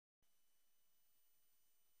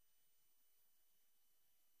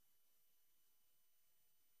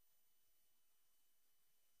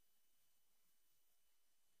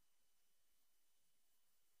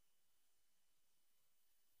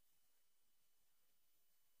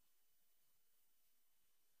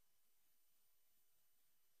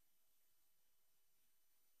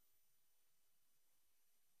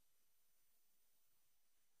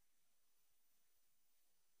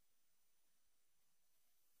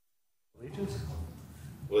Allegiance?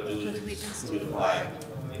 With allegiance to the flag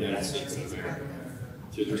of the United States of America,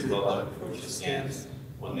 to the republic for which it stands,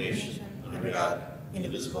 one nation, under God,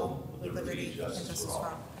 indivisible, with liberty and justice for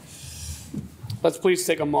all. Let's please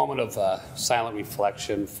take a moment of silent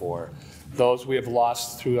reflection for those we have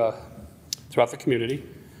lost throughout the community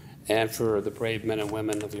and for the brave men and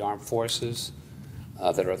women of the armed forces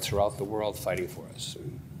that are throughout the world fighting for us.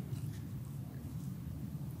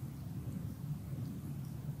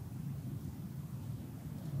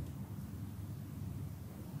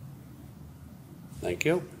 Thank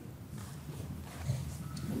you.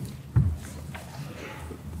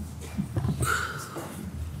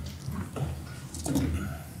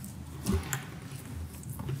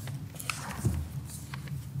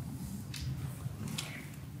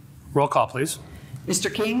 Roll call, please.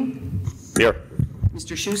 Mr. King? Here.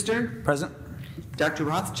 Mr. Schuster? Present. Dr.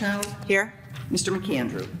 Rothschild? Here. Mr.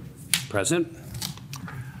 McAndrew? Present.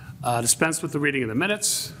 Dispense with the reading of the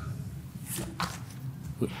minutes.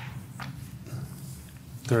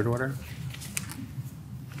 Third order.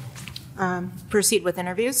 Proceed with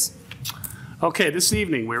interviews. Okay, this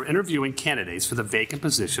evening we're interviewing candidates for the vacant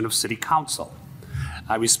position of City Council.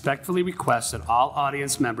 I respectfully request that all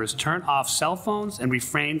audience members turn off cell phones and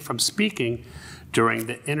refrain from speaking during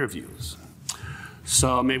the interviews.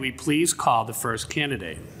 So may we please call the first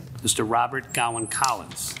candidate, Mr. Robert Gowin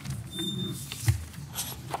Collins.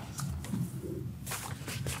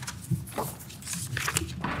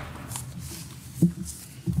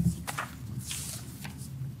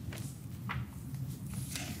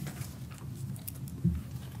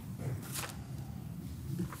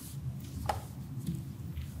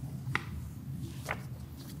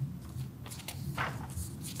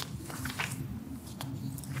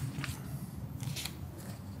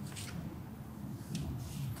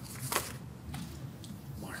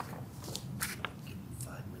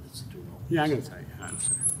 Yeah, I'm going to tell you. I'm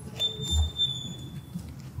sorry.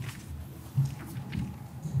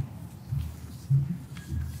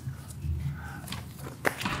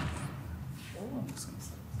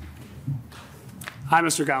 Hi,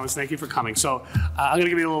 Mr. Gowins. Thank you for coming. So I'm going to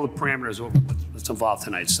give you a little parameters of what's involved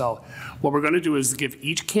tonight. So what we're going to do is give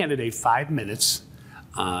each candidate 5 minutes.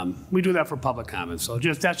 We do that for public comments. So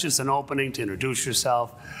that's just an opening to introduce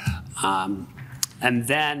yourself. And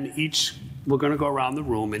then we're going to go around the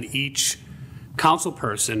room, and each council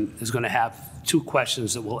person is going to have 2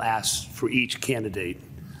 questions that we'll ask for each candidate.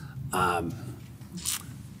 And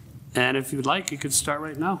if you'd like, you could start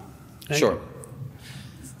right now. Sure.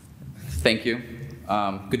 Thank you.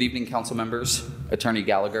 Good evening, council members, Attorney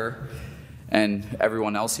Gallagher, and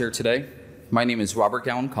everyone else here today. My name is Robert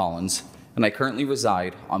Gowin Collins, and I currently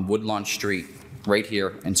reside on Woodlawn Street, right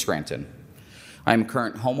here in Scranton. I am a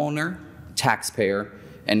current homeowner, taxpayer,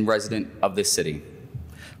 and resident of this city.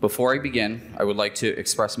 Before I begin, I would like to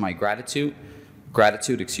express my gratitude,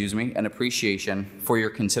 and appreciation for your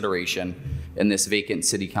consideration in this vacant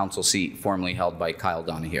city council seat formerly held by Kyle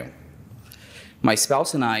Donahue. My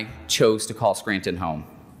spouse and I chose to call Scranton home,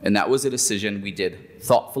 and that was a decision we did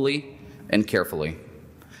thoughtfully and carefully.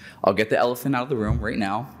 I'll get the elephant out of the room right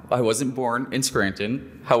now. I wasn't born in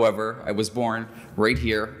Scranton. However, I was born right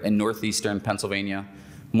here in northeastern Pennsylvania,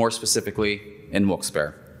 more specifically in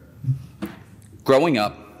Wilkes-Barre. Growing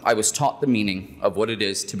up, I was taught the meaning of what it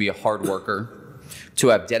is to be a hard worker, to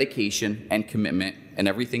have dedication and commitment in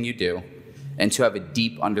everything you do, and to have a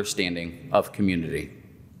deep understanding of community.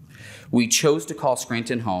 We chose to call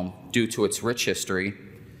Scranton home due to its rich history,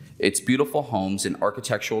 its beautiful homes and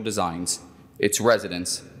architectural designs, its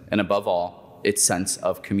residents, and above all, its sense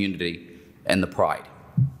of community and the pride.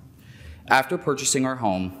 After purchasing our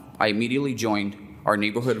home, I immediately joined our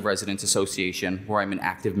Neighborhood Residents Association, where I'm an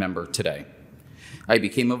active member today. I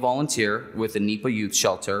became a volunteer with the NEPA Youth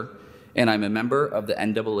Shelter, and I'm a member of the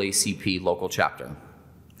NAACP local chapter.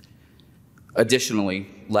 Additionally,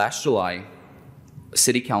 last July,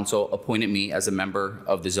 City Council appointed me as a member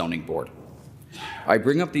of the Zoning Board. I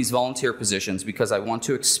bring up these volunteer positions because I want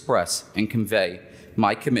to express and convey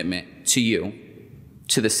my commitment to you,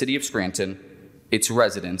 to the City of Scranton, its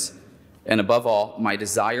residents, and above all, my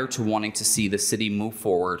desire to wanting to see the city move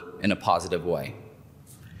forward in a positive way.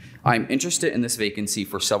 I'm interested in this vacancy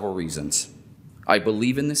for several reasons. I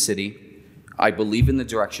believe in the city, I believe in the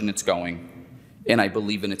direction it's going, and I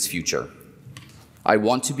believe in its future. I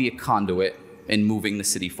want to be a conduit in moving the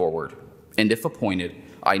city forward, and if appointed,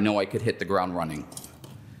 I know I could hit the ground running.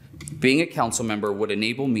 Being a council member would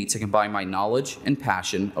enable me to combine my knowledge and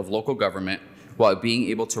passion of local government while being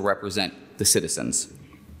able to represent the citizens.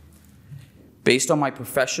 Based on my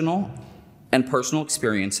professional and personal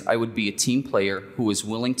experience, I would be a team player who is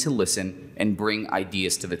willing to listen and bring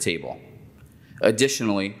ideas to the table.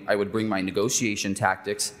 Additionally, I would bring my negotiation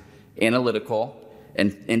tactics, analytical,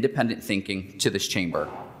 and independent thinking to this chamber.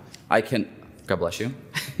 God bless you.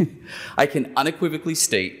 I can unequivocally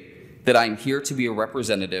state that I'm here to be a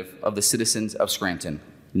representative of the citizens of Scranton.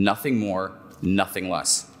 Nothing more, nothing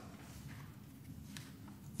less.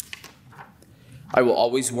 I will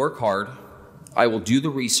always work hard. I will do the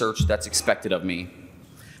research that's expected of me.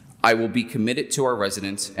 I will be committed to our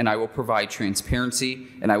residents, and I will provide transparency,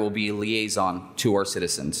 and I will be a liaison to our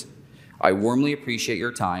citizens. I warmly appreciate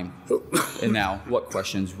your time. And now, what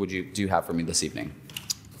questions do you have for me this evening?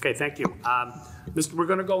 Okay, thank you. We're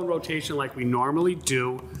going to go in rotation like we normally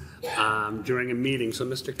do during a meeting. So,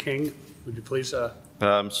 Mr. King, would you please?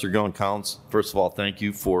 Mr. Gowin Collins, first of all, thank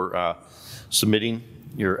you for submitting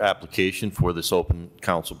your application for this open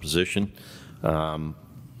council position.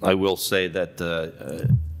 I will say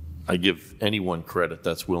that I give anyone credit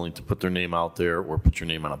that's willing to put their name out there or put your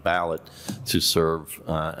name on a ballot to serve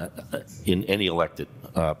in any elected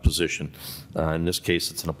position. In this case,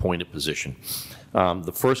 it's an appointed position.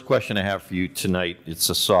 The first question I have for you tonight, it's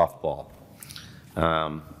a softball.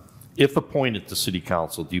 If appointed to City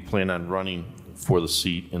Council, do you plan on running for the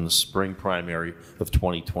seat in the spring primary of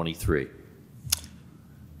 2023?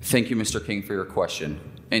 Thank you, Mr. King, for your question.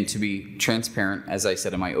 And to be transparent, as I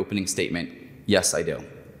said in my opening statement, yes, I do.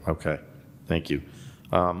 Okay, thank you.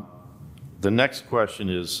 The next question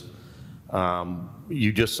is,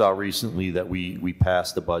 you just saw recently that we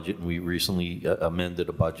passed the budget, and we recently amended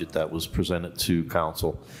a budget that was presented to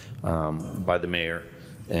council by the mayor.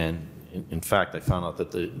 And in fact, I found out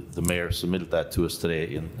that the mayor submitted that to us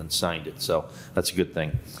today and signed it, so that's a good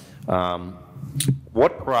thing.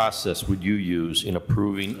 What process would you use in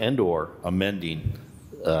approving and or amending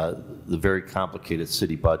the very complicated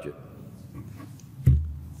city budget?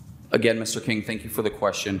 Again, Mr. King, thank you for the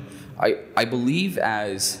question. I believe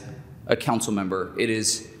as a council member, it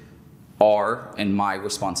is our and my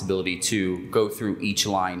responsibility to go through each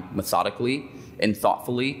line methodically and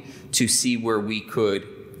thoughtfully to see where we could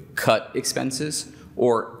cut expenses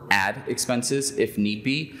or add expenses if need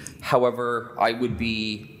be. However, I would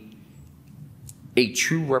be a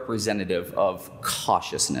true representative of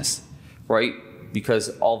cautiousness, right?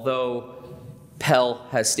 Because although Pell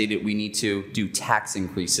has stated we need to do tax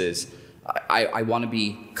increases, I want to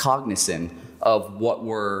be cognizant of what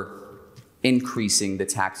we're increasing the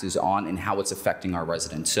taxes on and how it's affecting our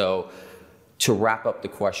residents. So to wrap up the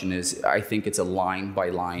question is, I think it's a line by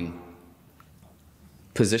line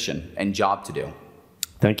position and job to do.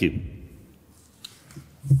 Thank you.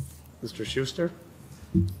 Mr. Schuster?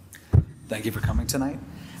 Thank you for coming tonight.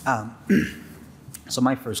 So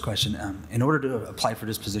my first question, in order to apply for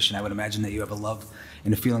this position, I would imagine that you have a love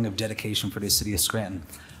and a feeling of dedication for the city of Scranton.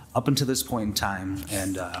 Up until this point in time,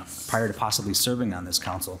 and prior to possibly serving on this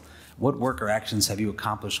council, what work or actions have you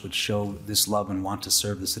accomplished which show this love and want to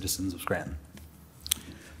serve the citizens of Scranton?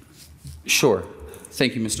 Sure.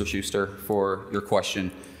 Thank you, Mr. Schuster, for your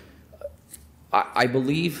question. I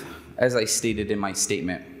believe, as I stated in my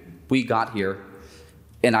statement, we got here,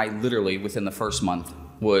 and I literally, within the first month,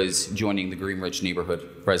 was joining the Green Ridge Neighborhood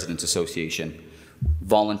Residents Association,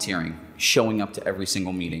 volunteering, showing up to every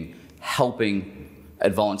single meeting, helping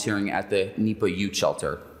at volunteering at the NEPA Youth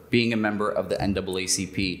Shelter, being a member of the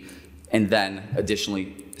NAACP, and then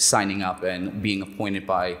additionally signing up and being appointed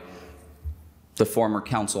by the former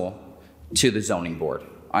council to the zoning board.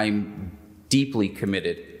 I'm deeply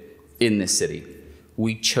committed in this city.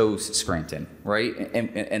 We chose Scranton, right?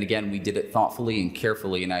 And again, we did it thoughtfully and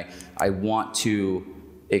carefully, and I want to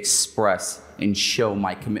express and show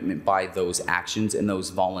my commitment by those actions and those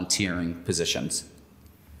volunteering positions.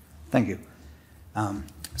 Thank you.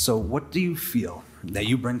 So what do you feel that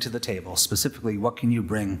you bring to the table? Specifically, what can you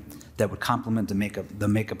bring that would complement the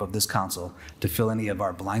makeup of this council to fill any of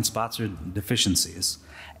our blind spots or deficiencies?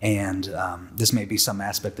 And this may be some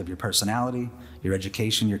aspect of your personality, your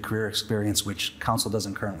education, your career experience, which council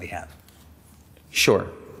doesn't currently have. Sure.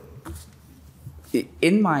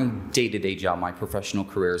 In my day-to-day job, my professional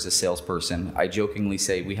career as a salesperson, I jokingly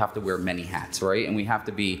say we have to wear many hats, right? And we have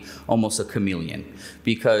to be almost a chameleon,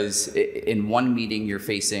 because in one meeting you're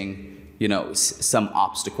facing, some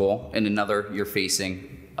obstacle, in another you're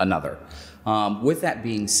facing another. With that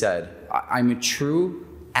being said, I'm a true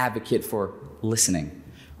advocate for listening,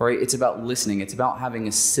 right? It's about listening. It's about having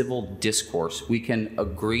a civil discourse. We can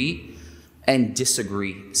agree and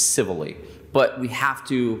disagree civilly, but we have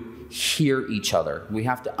to hear each other. We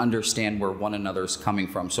have to understand where one another's coming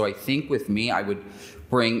from. So I think with me, I would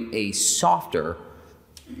bring a softer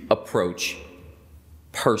approach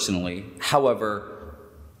personally, however,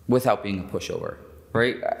 without being a pushover.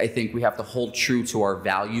 right? I think we have to hold true to our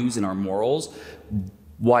values and our morals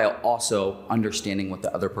while also understanding what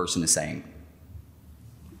the other person is saying.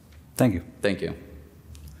 Thank you. Thank you.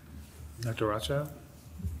 Dr. Rothschild?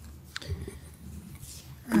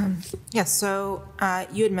 Yes, so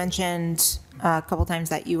you had mentioned a couple times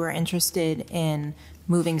that you were interested in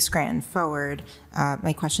moving Scranton forward.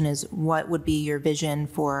 My question is, what would be your vision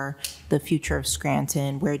for the future of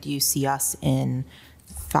Scranton? Where do you see us in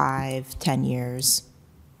 5, 10 years?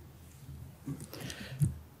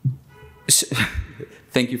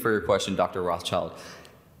 Thank you for your question, Dr. Rothschild.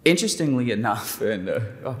 Interestingly enough, and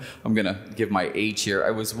I'm going to give my age here, I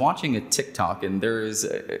was watching a TikTok, and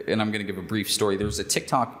I'm going to give a brief story. There was a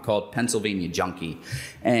TikTok called Pennsylvania Junkie.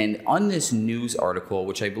 And on this news article,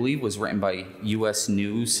 which I believe was written by U.S.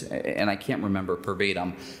 News, and I can't remember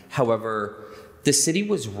verbatim, however, the city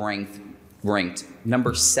was ranked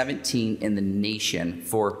number 17 in the nation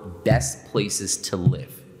for best places to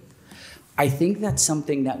live. I think that's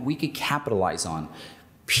something that we could capitalize on.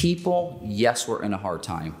 People, yes, we're in a hard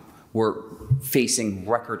time. We're facing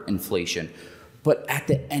record inflation. But at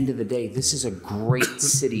the end of the day, this is a great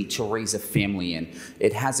city to raise a family in.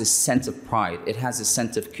 It has a sense of pride. It has a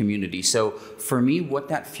sense of community. So for me, what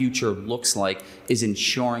that future looks like is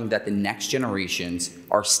ensuring that the next generations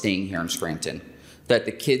are staying here in Scranton, that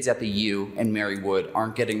the kids at the U and Marywood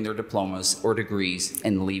aren't getting their diplomas or degrees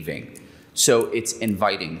and leaving. So it's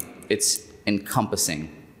inviting, it's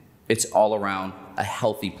encompassing, it's all around a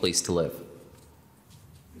healthy place to live.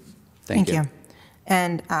 Thank you.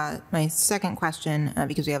 And my second question,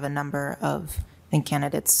 because we have a number of, I think,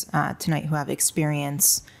 candidates tonight who have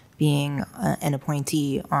experience being an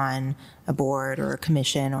appointee on a board or a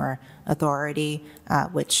commission or authority,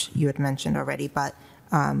 which you had mentioned already, but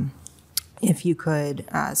if you could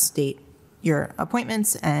state your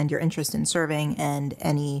appointments and your interest in serving and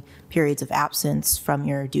any periods of absence from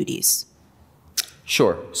your duties.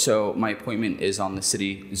 Sure. So my appointment is on the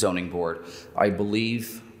City Zoning Board. I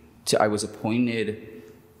believe I was appointed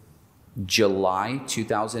July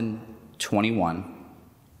 2021,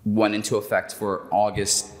 went into effect for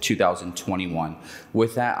August 2021.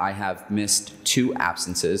 With that, I have missed 2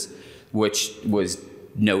 absences, which was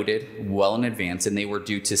noted well in advance, and they were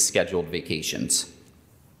due to scheduled vacations.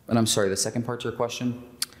 And I'm sorry, the second part to your question?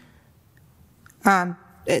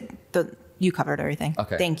 You covered everything.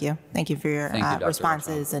 Okay. Thank you. Thank you for your Thank you, Dr.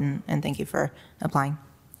 responses, and thank you for applying.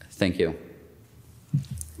 Thank you.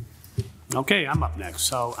 Okay, I'm up next.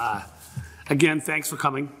 So again, thanks for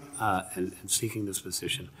coming and seeking this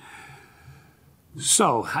position.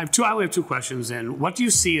 So I only have 2 questions. And what do you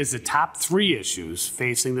see as the top 3 issues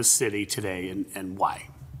facing the city today, and why?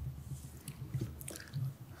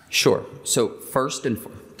 Sure. So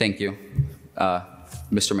thank you,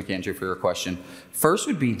 Mr. McAndrew, for your question. First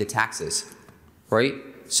would be the taxes, right?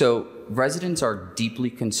 So residents are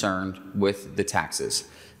deeply concerned with the taxes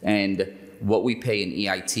and what we pay in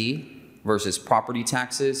EIT versus property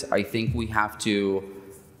taxes. I think we have to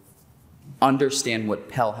understand what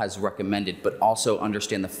Pell has recommended, but also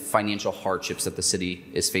understand the financial hardships that the city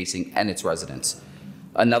is facing and its residents.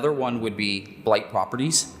 Another one would be blight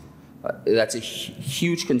properties. That's a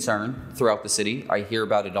huge concern throughout the city. I hear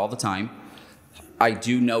about it all the time. I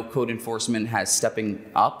do know code enforcement has stepping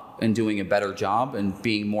up and doing a better job and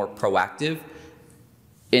being more proactive,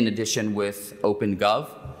 in addition with OpenGov.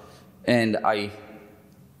 And I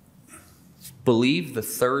believe the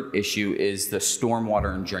third issue is the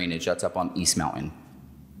stormwater and drainage that's up on East Mountain.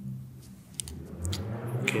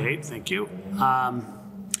 Okay, thank you.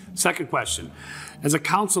 Second question. As a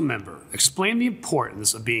council member, explain the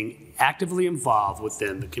importance of being actively involved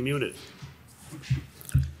within the community.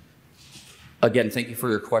 Again, thank you for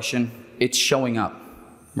your question. It's showing up,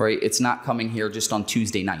 right? It's not coming here just on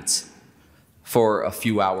Tuesday nights for a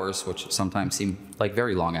few hours, which sometimes seem like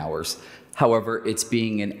very long hours. However, it's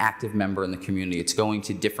being an active member in the community. It's going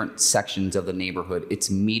to different sections of the neighborhood.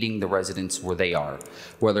 It's meeting the residents where they are,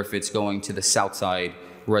 whether if it's going to the Southside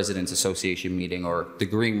Residents Association meeting or the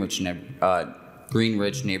Greenridge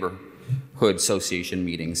Neighborhood Association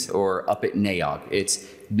meetings or up at NAOG. It's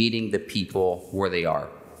meeting the people where they are.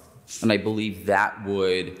 And I believe that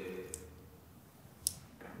would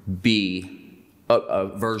be a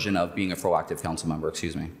version of being a proactive council member,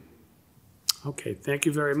 excuse me. Okay, thank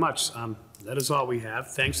you very much. That is all we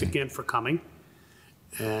have. Thanks again for coming.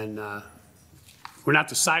 And we're not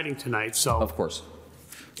deciding tonight, so. Of course.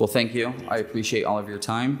 Well, thank you. I appreciate all of your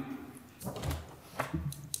time.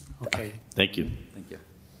 Okay. Thank you. Thank you.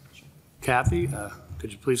 Kathy,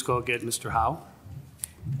 could you please go get Mr. Howe?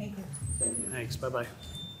 Thank you. Thanks, bye-bye.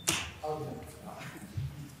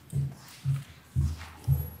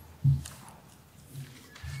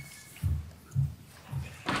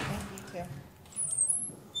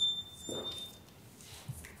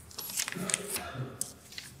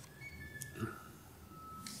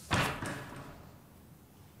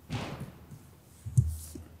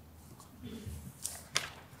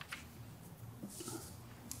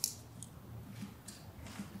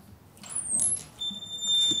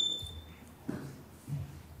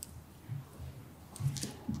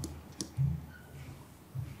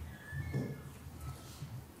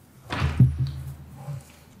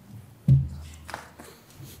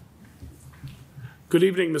 Good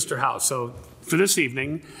evening, Mr. Howe. So for this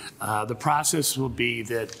evening, the process will be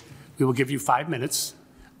that we will give you 5 minutes,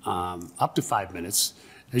 up to 5 minutes,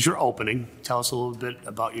 as your opening. Tell us a little bit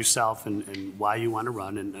about yourself and why you want to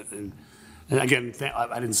run. And again,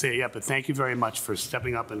 I didn't say it yet, but thank you very much for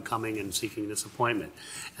stepping up and coming and seeking this appointment.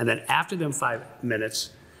 And then after them 5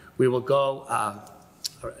 minutes, we will go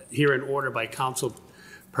here in order by council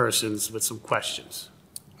persons with some questions.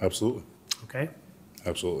 Absolutely. Okay?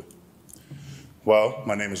 Absolutely. Well,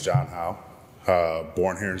 my name is John Howe,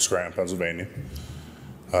 born here in Scranton, Pennsylvania.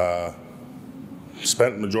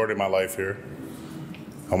 Spent the majority of my life here.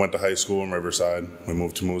 I went to high school in Riverside. We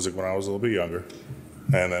moved to Music when I was a little bit younger,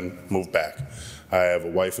 and then moved back. I have a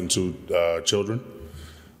wife and 2 children,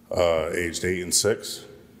 aged 8 and 6.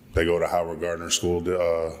 They go to Howard Gardner School,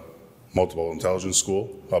 Multiple Intelligence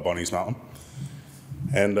School up on East Mountain.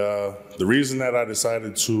 And the reason that I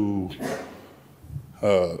decided to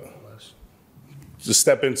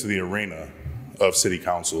step into the arena of city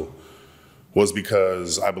council was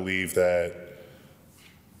because I believe that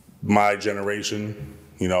my generation,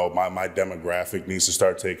 you know, my demographic needs to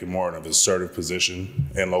start taking more of an assertive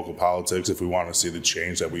position in local politics if we want to see the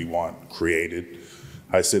change that we want created.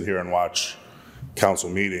 I sit here and watch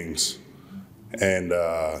council meetings, and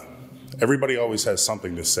everybody always has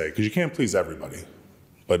something to say, because you can't please everybody,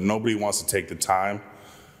 but nobody wants to take the time,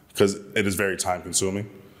 because it is very time consuming,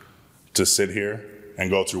 to sit here and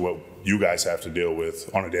go through what you guys have to deal with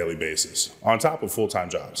on a daily basis, on top of full-time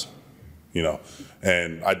jobs, you know.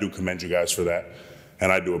 And I do commend you guys for that,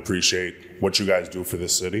 and I do appreciate what you guys do for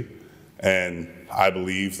this city. And I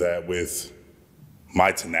believe that with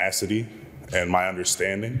my tenacity and my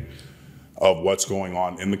understanding of what's going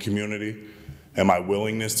on in the community and my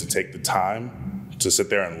willingness to take the time to sit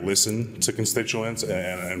there and listen to constituents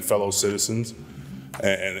and fellow citizens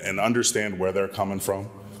and understand where they're coming from,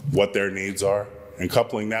 what their needs are, and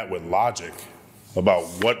coupling that with logic about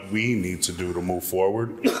what we need to do to move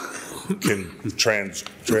forward can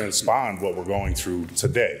transpond what we're going through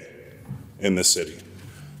today in this city.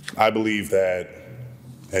 I believe that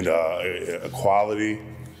equality,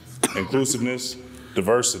 inclusiveness,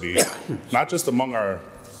 diversity, not just among our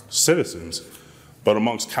citizens, but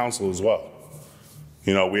amongst council as well.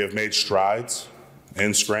 You know, we have made strides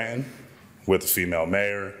in Scranton with the female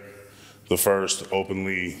mayor, the first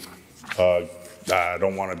openly, I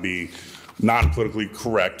don't want to be non-politically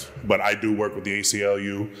correct, but I do work with the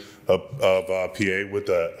ACLU of PA with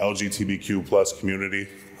the LGBTQ plus community,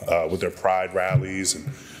 with their pride rallies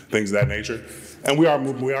and things of that nature. And we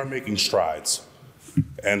are making strides.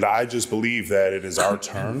 And I just believe that it is our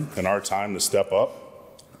turn and our time to step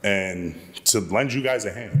up and to lend you guys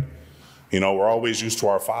a hand. You know, we're always used to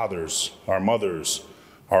our fathers, our mothers,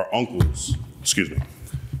 our uncles, excuse me.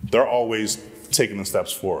 They're always taking the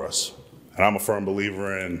steps for us. And I'm a firm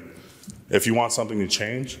believer in, if you want something to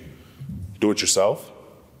change, do it yourself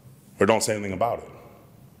or don't say anything about it.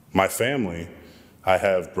 My family, I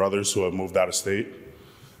have brothers who have moved out of state,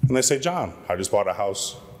 and they say, John, I just bought a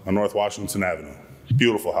house on North Washington Avenue.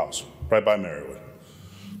 Beautiful house, right by Marywood,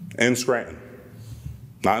 in Scranton,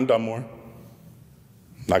 not in Dunmore.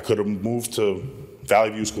 I could have moved to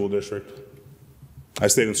Valley View School District. I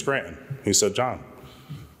stayed in Scranton. He said, John,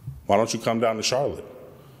 why don't you come down to Charlotte?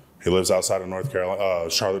 He lives outside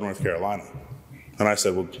of Charlotte, North Carolina. And I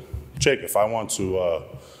said, well, Jake, if I want to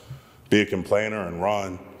be a complainer and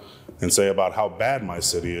run and say about how bad my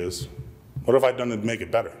city is, what have I done to make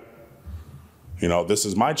it better? You know, this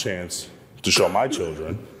is my chance to show my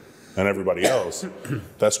children and everybody else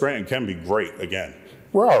that Scranton can be great again.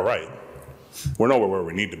 We're all right. We're nowhere where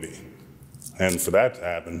we need to be. And for that to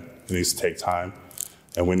happen, it needs to take time.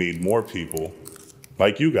 And we need more people,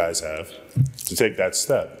 like you guys have, to take that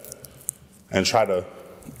step and try to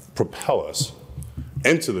propel us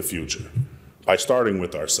into the future by starting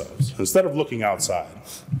with ourselves. Instead of looking outside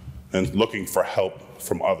and looking for help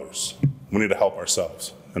from others, we need to help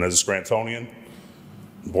ourselves. And as a Scrantonian,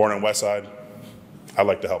 born in Westside, I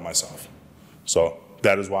like to help myself. So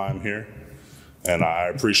that is why I'm here. And I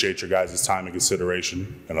appreciate your guys' time and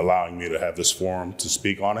consideration and allowing me to have this forum to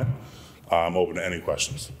speak on it. I'm open to any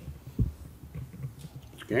questions.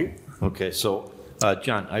 Okay. Okay, so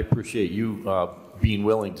John, I appreciate you being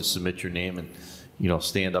willing to submit your name and, you know,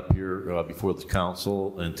 stand up here before the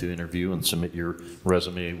council and to interview and submit your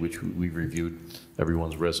resume, which we reviewed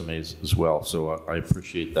everyone's resumes as well. So I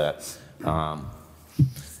appreciate that.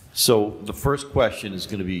 So the first question is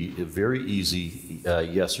going to be a very easy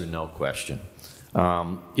yes or no question.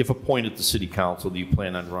 If appointed to City Council, do you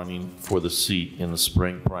plan on running for the seat in the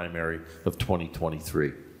spring primary of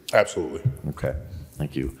 2023? Absolutely. Okay,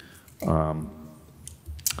 thank you.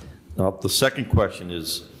 Now, the second question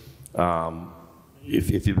is,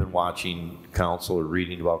 if you've been watching council or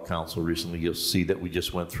reading about council recently, you'll see that we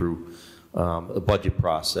just went through a budget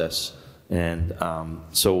process. And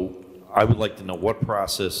so I would like to know, what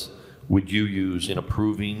process would you use in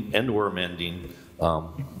approving and or amending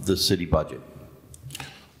the city budget?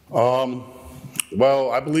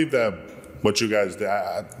 Well, I believe that what you guys did,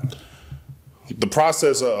 the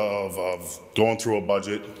process of going through a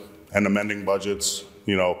budget and amending budgets,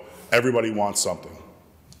 you know, everybody wants something.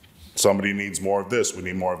 Somebody needs more of this, we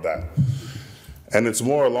need more of that. And it's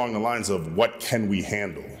more along the lines of what can we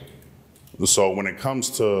handle? So when it comes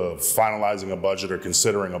to finalizing a budget or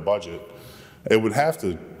considering a budget, it would have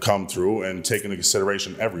to come through and take into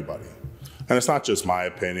consideration everybody. And it's not just my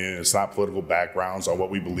opinion, it's not political backgrounds on what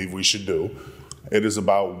we believe we should do. It is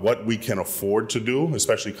about what we can afford to do,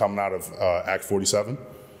 especially coming out of Act 47,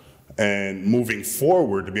 and moving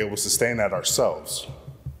forward to be able to sustain that ourselves.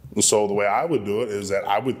 So the way I would do it is that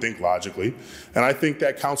I would think logically, and I think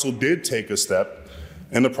that council did take a step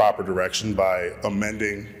in the proper direction by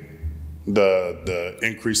amending the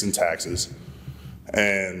increase in taxes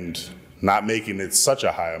and not making it such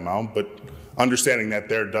a high amount, but understanding that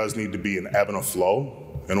there does need to be an ebb and a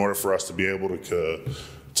flow in order for us to be able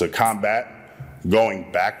to combat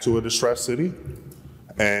going back to a distressed city.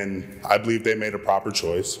 And I believe they made a proper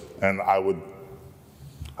choice, and I would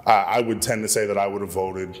tend to say that I would have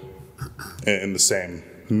voted in the same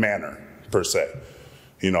manner, per se,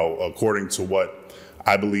 you know, according to what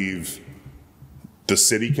I believe the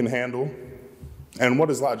city can handle. And what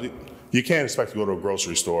is logic? You can't expect to go to a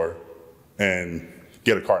grocery store and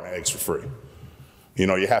get a carton of eggs for free. You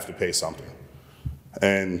know, you have to pay something.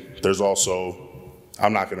 And there's also,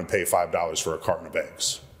 I'm not going to pay $5 for a carton of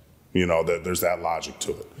eggs. You know, there's that logic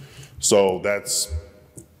to it. So that's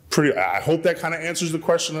pretty, I hope that kind of answers the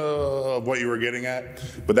question of what you were getting at,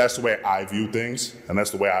 but that's the way I view things, and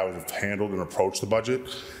that's the way I would have handled and approached the budget,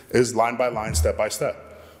 is line by line, step by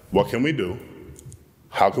step. What can we do?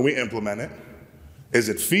 How can we implement it? Is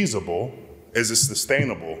it feasible? Is it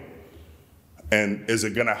sustainable? And is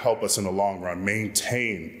it gonna help us in the long run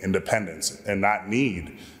maintain independence and not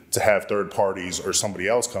need to have third parties or somebody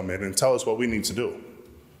else come in and tell us what we need to do?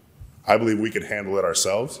 I believe we can handle it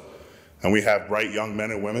ourselves. And we have bright young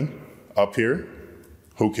men and women up here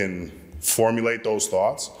who can formulate those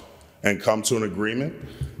thoughts and come to an agreement.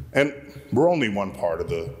 And we're only one part of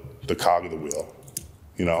the cog of the wheel.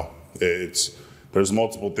 You know, there's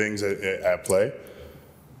multiple things at play.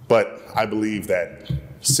 But I believe that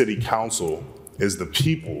city council is the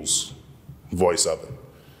people's voice of it.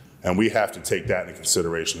 And we have to take that into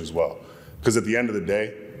consideration as well. Because at the end of the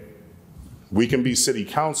day, we can be city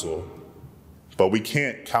council, but we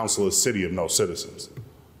can't counsel a city of no citizens.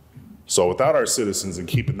 So without our citizens and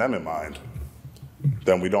keeping them in mind,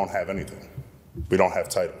 then we don't have anything. We don't have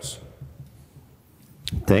titles.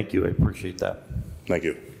 Thank you, I appreciate that. Thank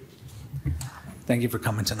you. Thank you for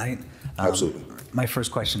coming tonight. Absolutely. My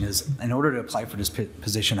first question is, in order to apply for this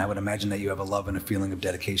position, I would imagine that you have a love and a feeling of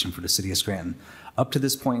dedication for the city of Scranton. Up to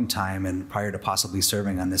this point in time and prior to possibly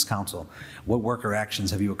serving on this council, what work or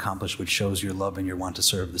actions have you accomplished which shows your love and your want to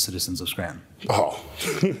serve the citizens of Scranton? Oh,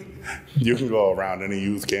 you can go around any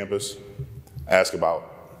youth campus, ask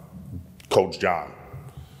about Coach John,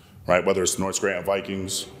 right? Whether it's North Scranton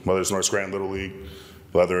Vikings, whether it's North Scranton Little League,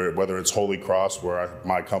 whether it's Holy Cross, where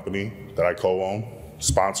my company that I co-own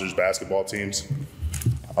sponsors basketball teams.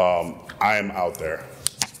 I am out there.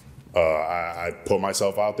 I put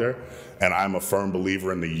myself out there, and I'm a firm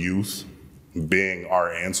believer in the youth being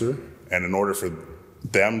our answer. And in order for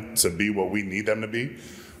them to be what we need them to be,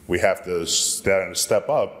 we have to step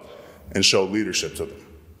up and show leadership to them.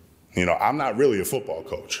 You know, I'm not really a football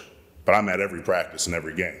coach, but I'm at every practice and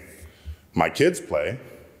every game. My kids play,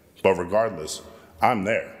 but regardless, I'm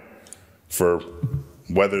there for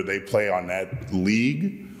whether they play on that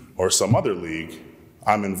league or some other league.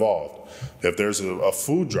 I'm involved. If there's a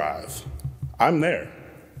food drive, I'm there.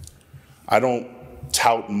 I don't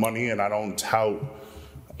tout money, and I don't tout,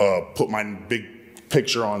 put my big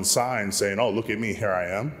picture on signs saying, oh, look at me, here I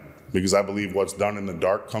am, because I believe what's done in the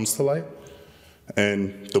dark comes to light.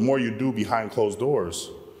 And the more you do behind closed doors,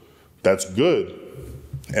 that's good,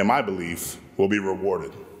 and my belief will be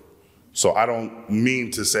rewarded. So I don't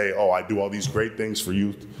mean to say, oh, I do all these great things for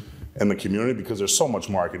youth in the community, because there's so much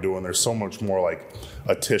more I could do, and there's so much more like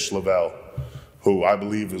a Tish Lavelle, who I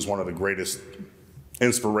believe is one of the greatest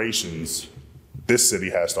inspirations this city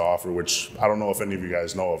has to offer, which I don't know if any of you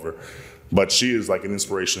guys know of her, but she is like an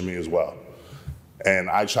inspiration to me as well. And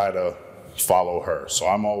I try to follow her, so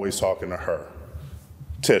I'm always talking to her.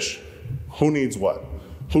 Tish, who needs what?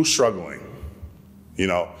 Who's struggling? You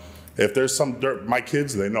know, If there's some dirt, my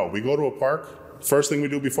kids, they know. We go to a park, first thing we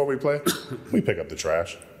do before we play, we pick up the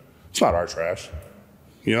trash. It's not our trash,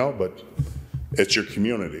 but it's your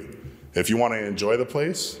community. If you want to enjoy the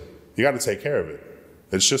place, you got to take care of it.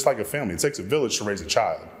 It's just like a family. It takes a village to raise a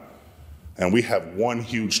child. And we have one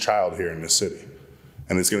huge child here in this city.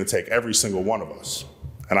 And it's going to take every single one of us.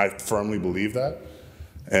 And I firmly believe that.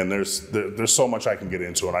 And there's so much I can get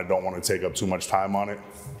into, and I don't want to take up too much time on it.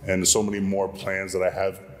 And there's so many more plans that I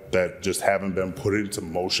have that just haven't been put into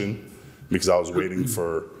motion because I was waiting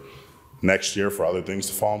for next year for other things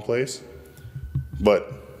to fall in place.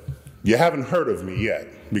 But you haven't heard of me yet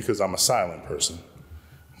because I'm a silent person.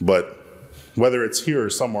 But whether it's here or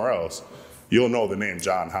somewhere else, you'll know the name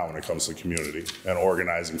John Howe when it comes to community and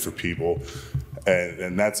organizing for people.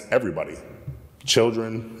 And that's everybody.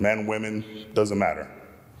 Children, men, women, doesn't matter.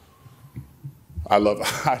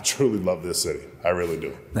 I truly love this city. I really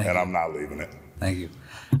do. Thank you. I'm not leaving it. Thank you.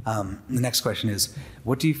 The next question is,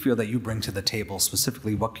 what do you feel that you bring to the table?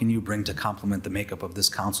 Specifically, what can you bring to complement the makeup of this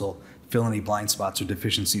council, fill any blind spots or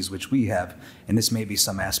deficiencies which we have? And this may be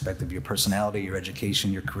some aspect of your personality, your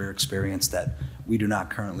education, your career experience that we do not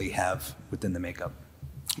currently have within the makeup.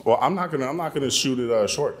 Well, I'm not gonna shoot it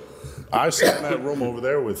short. I sat in that room over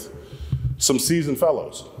there with some seasoned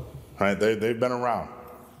fellows, right? They've been around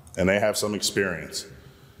and they have some experience.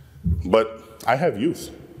 But I have youth.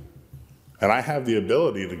 And I have the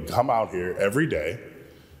ability to come out here every day,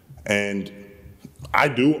 and I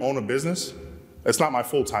do own a business. It's not my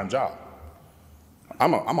full-time job.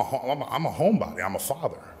 I'm a homebody. I'm a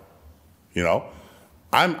father.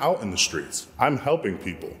 I'm out in the streets. I'm helping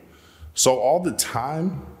people. So all the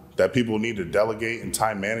time that people need to delegate and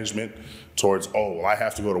time management towards, I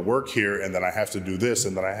have to go to work here, and then I have to do this,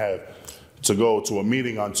 and then I have to go to a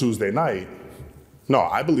meeting on Tuesday night. No,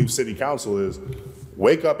 I believe city council is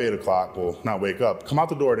wake up 8 o'clock, well, not wake up, come out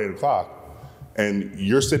the door at 8 o'clock, and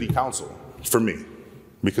you're city council for me,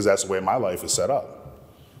 because that's the way my life is set up.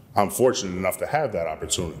 I'm fortunate enough to have that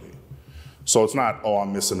opportunity. So it's not,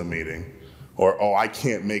 I'm missing a meeting, or I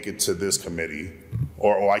can't make it to this committee,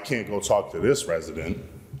 or I can't go talk to this resident.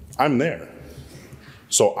 I'm there.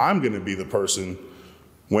 So I'm gonna be the person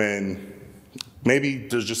when maybe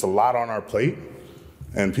there's just a lot on our plate,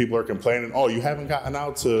 and people are complaining, you haven't gotten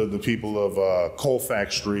out to the people of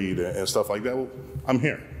Colfax Street and stuff like that. Well, I'm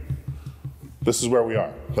here. This is where we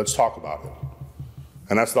are. Let's talk about it.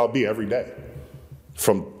 And that's what I'll be every day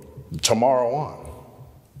from tomorrow on.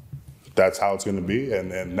 That's how it's gonna be,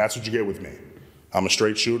 and that's what you get with me. I'm a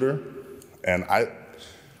straight shooter, and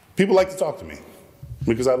people like to talk to me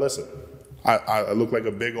because I listen. I look like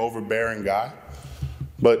a big overbearing guy,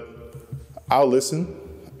 but I'll listen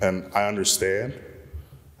and I understand.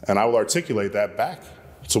 And I will articulate that back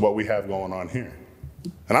to what we have going on here.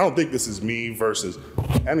 And I don't think this is me versus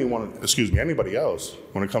anybody else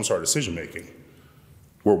when it comes to our decision making.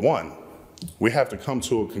 We're one. We have to come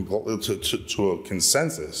to a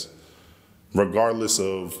consensus, regardless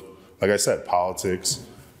of, like I said, politics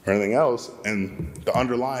or anything else. And the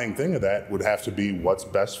underlying thing of that would have to be what's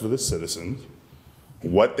best for the citizens,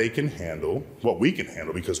 what they can handle, what we can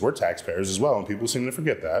handle, because we're taxpayers as well, and people seem to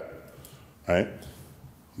forget that, right?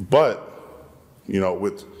 But,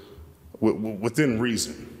 within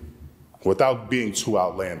reason, without being too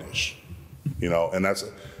outlandish, and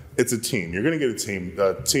it's a team. You're gonna get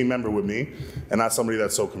a team member with me, and not somebody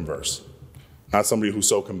that's so converse, not somebody who's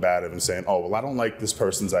so combative and saying, I don't like this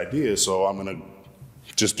person's ideas, so I'm gonna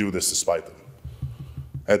just do this to spite them.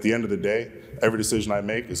 At the end of the day, every decision I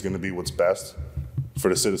make is gonna be what's best for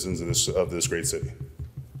the citizens of this great city.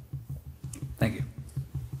 Thank you.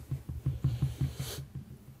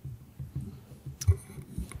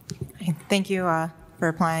 Thank you for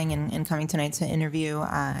applying and coming tonight to interview.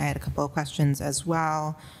 I had a couple of questions as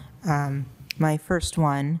well. My first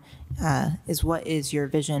one is, what is your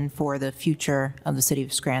vision for the future of the city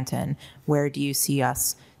of Scranton? Where do you see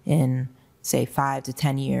us in, say, 5 to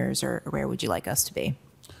 10 years, or where would you like us to be?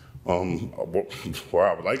 Where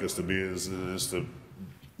I would like us to be is to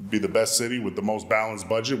be the best city with the most balanced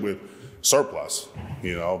budget with surplus,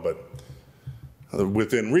 but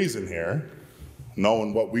within reason here,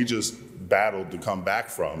 knowing what we just battled to come back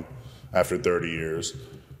from after 30 years,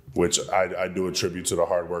 which I do attribute to the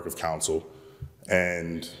hard work of council.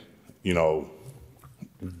 And,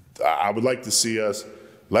 I would like to see us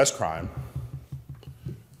less crime,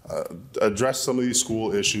 address some of these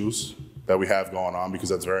school issues that we have going on, because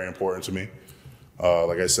that's very important to me.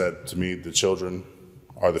 Like I said, to me, the children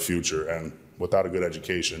are the future, and without a good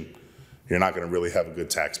education, you're not gonna really have a good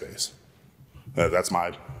tax base. That's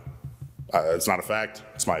it's not a fact,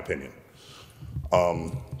 it's my opinion.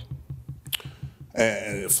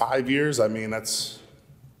 And 5 years, I mean, that's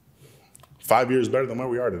 5 years better than where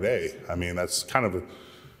we are today. I mean, that's kind of a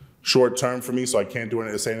short term for me, so I can't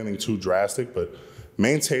say anything too drastic, but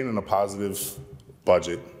maintaining a positive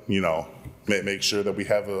budget, make sure that we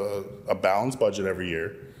have a balanced budget every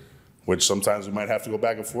year, which sometimes we might have to go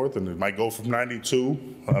back and forth, and it might go from 92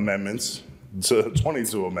 amendments to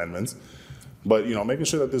 22 amendments. But, making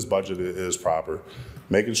sure that this budget is proper,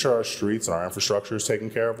 making sure our streets and our infrastructure is taken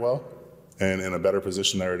care of well, and in a better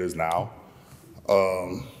position than it is now.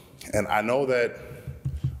 And I know that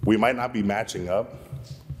we might not be matching up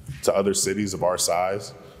to other cities of our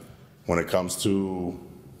size when it comes to,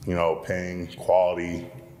 paying quality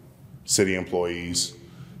city employees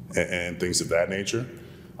and things of that nature.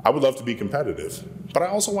 I would love to be competitive, but I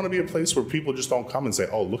also want to be a place where people just don't come and say,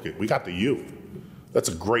 oh, look, we got the U. That's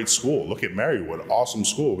a great school. Look at Marywood, awesome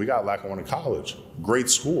school. We got Lackawanna College, great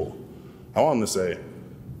school. I want them to say,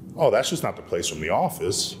 oh, that's just not the place from the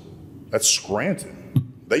office. That's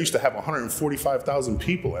Scranton. They used to have 145,000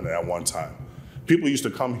 people in it at one time. People used to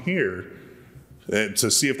come here to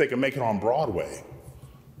see if they could make it on Broadway,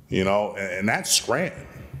 and that's Scranton.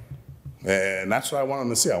 And that's what I want them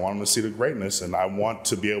to see. I want them to see the greatness, and I want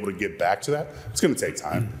to be able to get back to that. It's going to take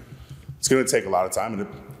time. It's going to take a lot of time, and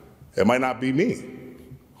it might not be me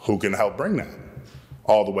who can help bring that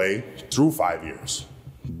all the way through 5 years.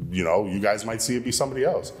 You guys might see it be somebody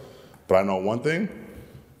else. But I know one thing,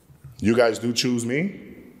 you guys do choose me,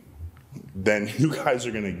 then you guys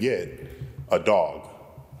are gonna get a dog.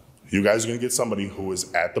 You guys are gonna get somebody who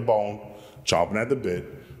is at the bone, chomping at the bit,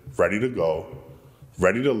 ready to go,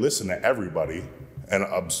 ready to listen to everybody and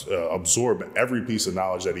absorb every piece of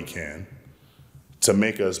knowledge that he can to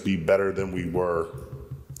make us be better than we were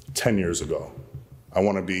 10 years ago. I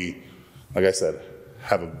wanna be, like I said,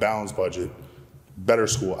 have a balanced budget, better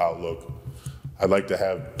school outlook. I'd like to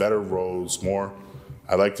have better roads,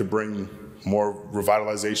 I'd like to bring more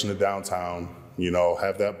revitalization to downtown,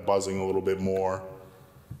 have that buzzing a little bit more,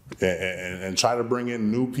 and try to bring in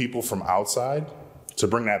new people from outside to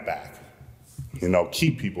bring that back.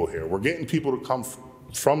 Keep people here. We're getting people to come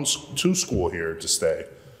to school here to stay.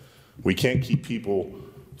 We can't keep people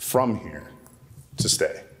from here to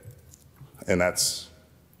stay. And that's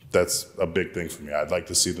a big thing for me. I'd like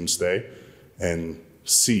to see them stay and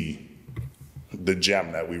see the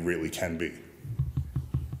gem that we really can be.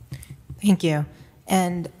 Thank you.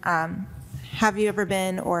 And have you ever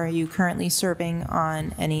been, or are you currently serving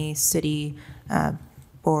on any city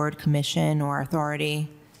board, commission, or authority?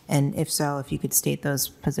 And if so, if you could state those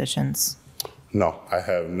positions. No, I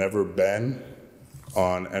have never been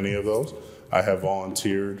on any of those. I have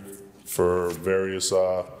volunteered for various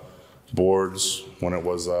boards when it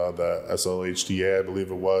was the SLHDA, I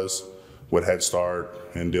believe it was, with Head Start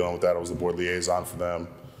and dealing with that. I was the board liaison for them.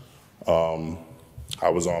 I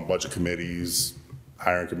was on budget committees,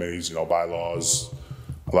 hiring committees, bylaws,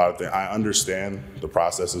 a lot of things. I understand the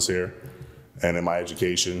processes here, and in my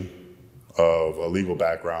education of a legal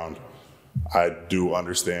background, I do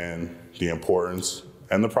understand the importance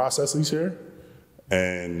and the processes here,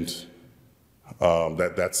 and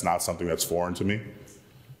that's not something that's foreign to me.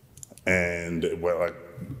 And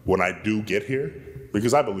when I do get here,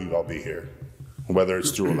 because I believe I'll be here, whether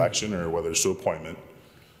it's through election or whether it's through appointment,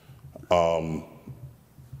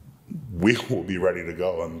 we will be ready to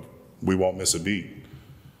go and we won't miss a beat.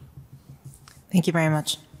 Thank you very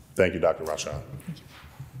much. Thank you, Dr. Rothschild.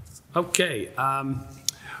 Okay.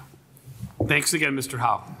 Thanks again, Mr.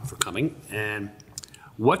 Howe, for coming. And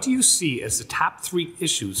what do you see as the top 3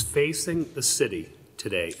 issues facing the city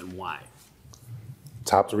today and why?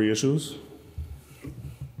 Top 3 issues?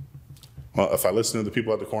 Well, if I listen to the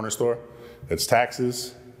people at the corner store, it's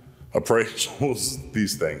taxes, appraisals,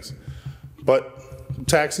 these things. But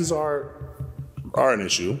taxes are an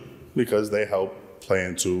issue because they help play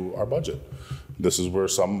into our budget. This is where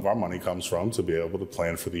some of our money comes from to be able to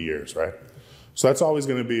plan for the years, right? So that's always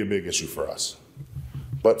going to be a big issue for us.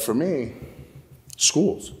 But for me,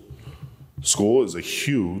 schools. School is a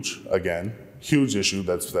huge issue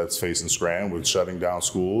that's facing Scranton with shutting down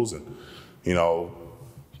schools, and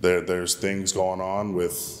there's things going on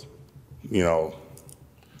with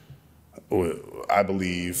I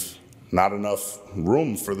believe not enough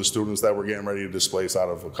room for the students that we're getting ready to displace out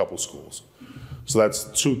of a couple schools. So that's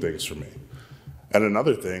 2 things for me. And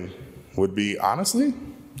another thing would be, honestly,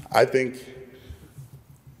 I think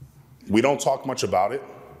we don't talk much about it.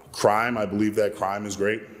 Crime, I believe that crime is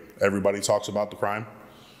great. Everybody talks about the crime.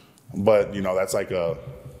 But, that's like a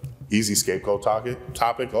easy scapegoat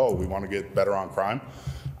topic. Oh, we want to get better on crime.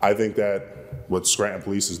 I think that what Scranton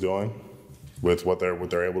Police is doing with what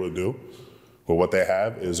they're able to do, with what they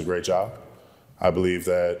have, is a great job. I believe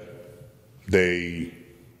that they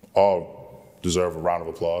all deserve a round of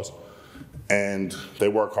applause, and they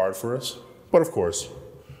work hard for us. But of course,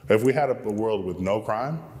 if we had a world with no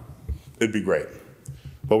crime, it'd be great.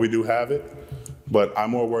 But we do have it, but I'm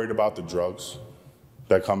more worried about the drugs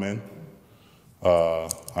that come in. I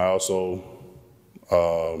also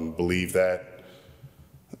believe that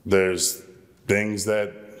there's things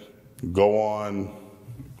that go on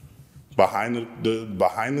behind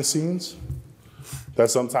the scenes that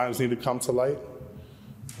sometimes need to come to light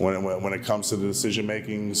when it comes to the decision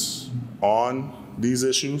makings on these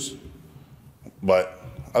issues. But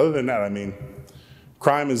other than that, I mean,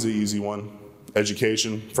 crime is the easy one.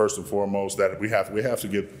 Education, first and foremost, that we have to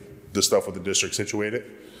get the stuff with the district situated.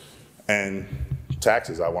 And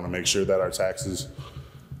taxes, I want to make sure that our taxes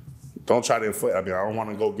don't try to inflate. I mean, I don't want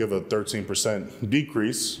to go give a 13%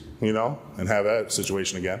 decrease, you know, and have that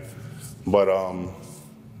situation again. But,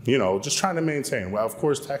 you know, just trying to maintain. Well, of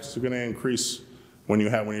course, taxes are going to increase when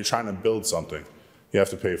you're trying to build something. You have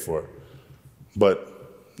to pay for it. But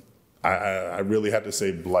I really had to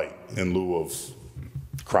say blight in lieu of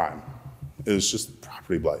crime. It's just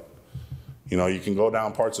property blight. You know, you can go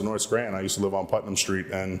down parts of North Scranton. I used to live on Putnam Street,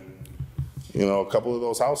 and, you know, a couple of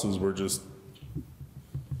those houses were just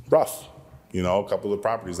rough. You know, a couple of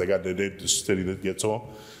properties, the city did get to them,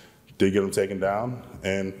 did get them taken down.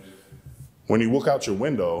 And when you look out your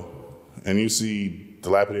window and you see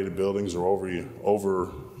dilapidated buildings or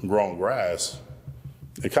overgrown grass,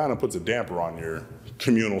 it kind of puts a damper on your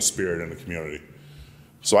communal spirit in the community.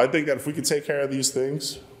 So I think that if we could take care of these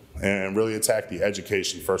things and really attack the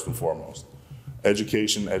education first and foremost,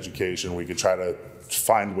 education, we could try to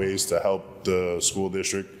find ways to help the school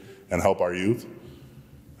district and help our youth.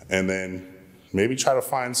 And then maybe try to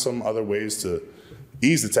find some other ways to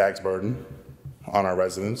ease the tax burden on our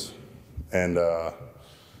residents and,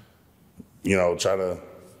 you know, try to,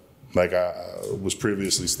 like was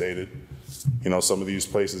previously stated, you know, some of these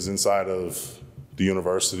places inside of the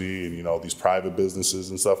university and, you know, these private businesses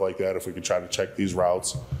and stuff like that, if we could try to check these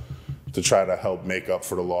routes to try to help make up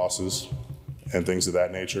for the losses and things of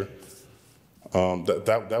that nature,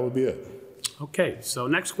 that would be it. Okay, so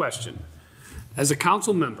next question. As a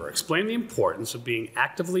council member, explain the importance of being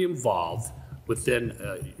actively involved within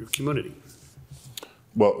your community.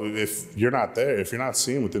 Well, if you're not there, if you're not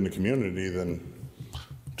seen within the community, then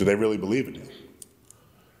do they really believe in you?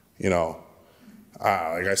 You know,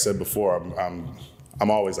 like I said before,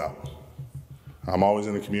 I'm always out. I'm always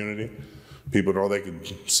in the community. People know they can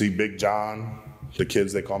see Big John, the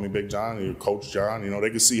kids, they call me Big John, Coach John, you know, they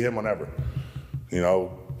can see him whenever. You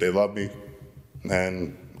know, they love me,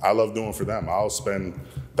 and I love doing for them. I'll spend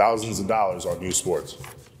thousands of dollars on youth sports,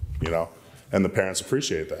 you know, and the parents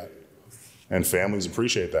appreciate that, and families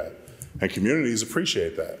appreciate that, and communities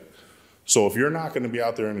appreciate that. So if you're not going to be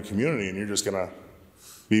out there in the community and you're just going to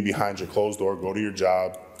be behind your closed door, go to your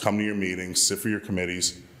job, come to your meetings, sit for your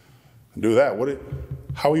committees, do that,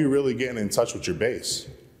 how are you really getting in touch with your base?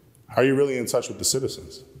 How are you really in touch with the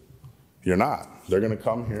citizens? You're not. They're going to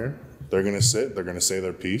come here, they're going to sit, they're going to say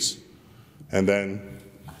their piece, and then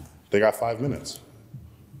they got 5 minutes.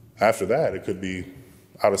 After that, it could be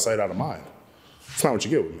out of sight, out of mind. It's not what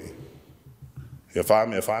you get with me. If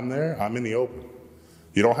I'm there, I'm in the open.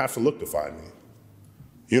 You don't have to look to find me.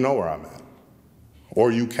 You know where I'm at.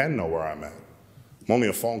 Or you can know where I'm at. I'm only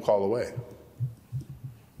a phone call away.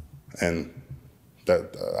 And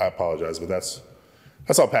that I apologize, but that's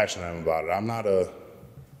how passionate I am about it. I'm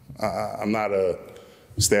not a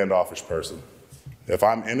standoffish person. If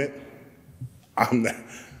I'm in it,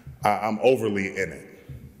 I'm overly in it.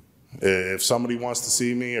 If somebody wants to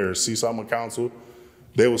see me or see someone council,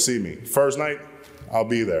 they will see me. First night, I'll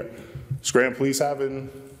be there. Scranton Police having,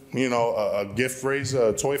 you know, a gift raise,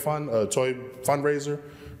 a toy fundraiser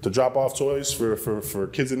to drop off toys for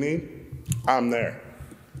kids in need, I'm there.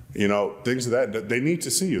 You know, things of that, they need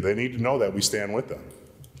to see you. They need to know that we stand with them,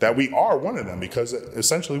 that we are one of them, because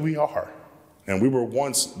essentially we are. And we were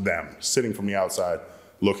once them, sitting from the outside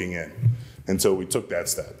looking in, until we took that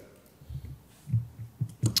step.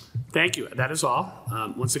 Thank you. That is all.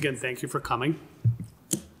 Once again, thank you for coming.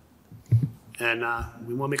 And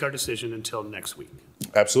we won't make our decision until next week.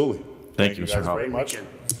 Absolutely. Thank you, guys Mr. Howe. very much.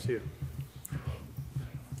 See you.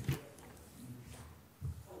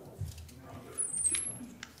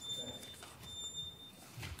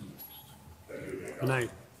 Good night.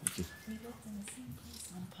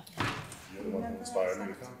 You're the one who inspired me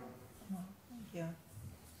to come. Thank you.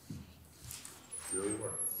 Really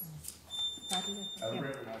were. Have a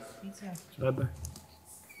great one, guys. Me too. Bye-bye.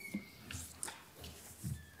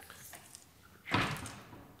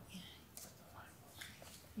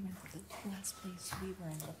 The last place we were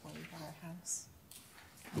in before we got our house,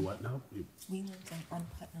 The what now? we lived on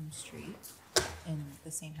Putnam Street in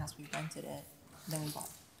the same house we rented it. Then we bought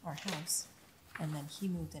our house, and then he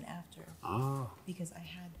moved in after Oh, because I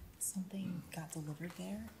had something got delivered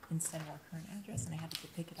there instead of our current address, and I had to go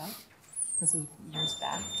pick it up. This was years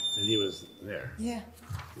back. and he was there. Yeah.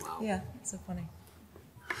 Wow. Yeah, it's so funny.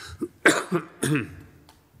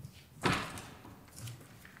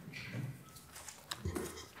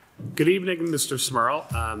 Good evening, Mr. Smurl.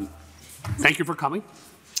 Thank you for coming.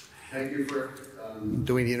 Thank you for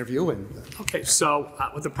doing the interview. And Okay, so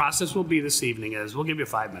what the process will be this evening is we'll give you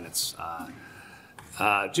 5 minutes.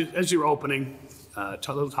 As you're opening,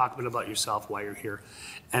 talk a bit about yourself, why you're here.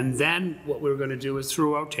 And then what we're going to do is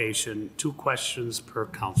through rotation, 2 questions per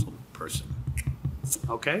council person.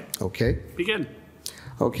 Okay? okay, Begin.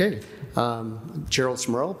 okay. Gerald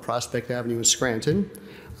Smurl, Prospect Avenue in Scranton,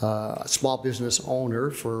 a small business owner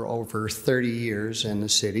for over 30 years in the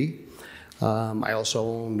city. I also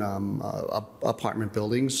own apartment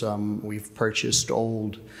buildings. We've purchased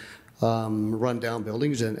old rundown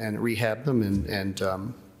buildings and rehabbed them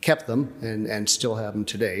and kept them and still have them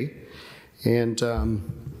today. And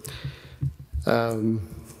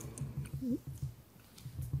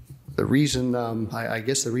the reason, I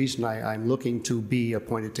guess the reason I'm looking to be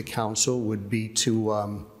appointed to council would be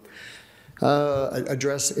to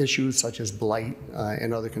address issues such as blight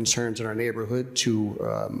and other concerns in our neighborhood,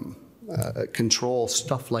 to control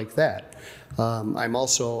stuff like that. I'm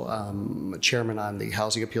also chairman on the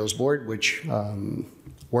Housing Appeals Board, which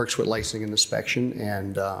works with licensing and inspection,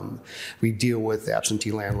 and we deal with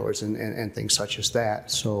absentee landlords and things such as that.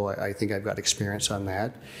 So I think I've got experience on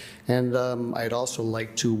that. And I'd also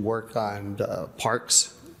like to work on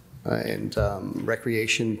parks and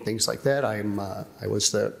recreation, things like that. I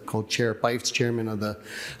was the co-chair, vice chairman of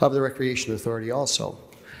the Recreation Authority also.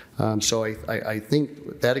 So I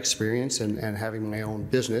think that experience and having my own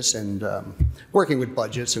business and working with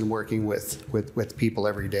budgets and working with people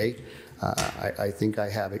every day, I think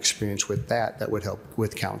I have experience with that would help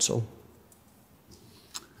with council.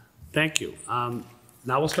 Thank you. Now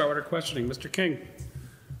we'll start with our questioning. Mr. King.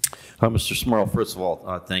 Mr. Smurl, first of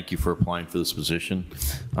all, thank you for applying for this position.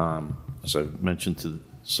 As I mentioned to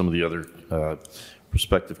some of the other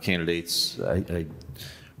prospective candidates, I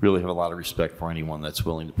really have a lot of respect for anyone that's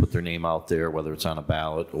willing to put their name out there, whether it's on a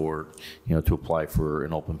ballot or, to apply for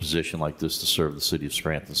an open position like this to serve the city of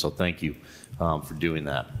Scranton. So thank you for doing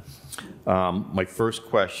that. My first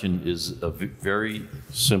question is a very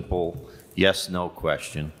simple yes/no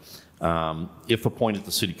question. If appointed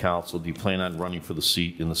to city council, do you plan on running for the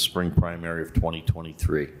seat in the spring primary of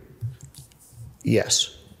 2023?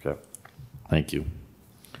 Yes. Okay, thank you.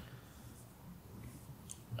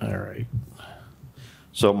 All right.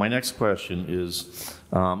 So my next question is,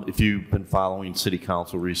 if you've been following city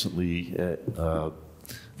council recently,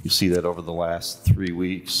 you see that over the last 3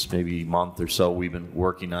 weeks, maybe month or so, we've been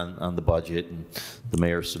working on the budget, and the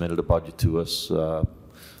mayor submitted a budget to us,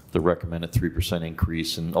 the recommended 3%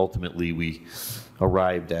 increase, and ultimately we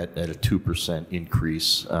arrived at a 2%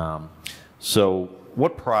 increase. So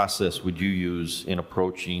what process would you use in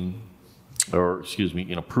approaching, or excuse me,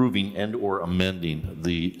 in approving and or amending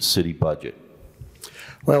the city budget?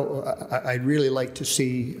 Well, I'd really like to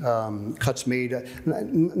see cuts made,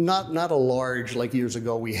 not a large, like years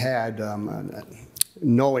ago we had,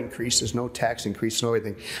 no increases, no tax increase, no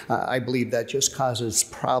everything. I believe that just causes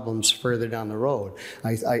problems further down the road.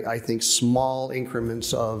 I think small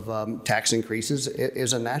increments of tax increases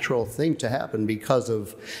is a natural thing to happen because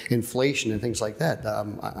of inflation and things like that.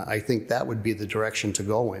 I think that would be the direction to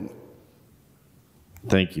go in.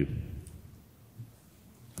 Thank you.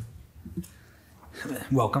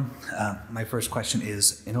 Welcome. My first question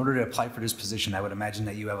is, in order to apply for this position, I would imagine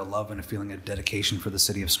that you have a love and a feeling of dedication for the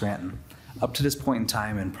city of Scranton. Up to this point in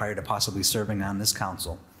time and prior to possibly serving on this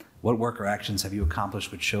council, what work or actions have you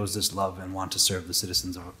accomplished which shows this love and want to serve the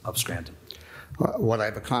citizens of Scranton? What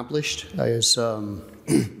I've accomplished is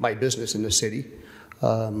my business in the city.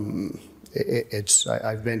 I've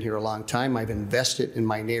been here a long time. I've invested in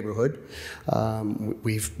my neighborhood.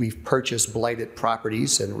 We've purchased blighted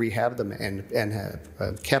properties and rehabbed them and have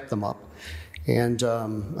kept them up. And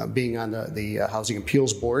being on the Housing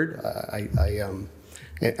Appeals Board,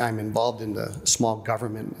 I'm involved in the small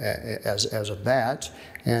government as of that.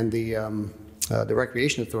 And the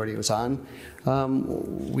Recreation Authority was on.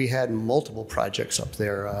 We had multiple projects up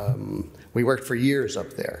there. We worked for years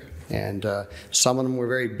up there. And some of them were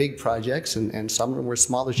very big projects, and some of them were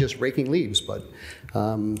small as just raking leaves. But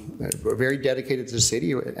we're very dedicated to the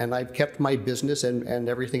city, and I've kept my business and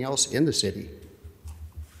everything else in the city.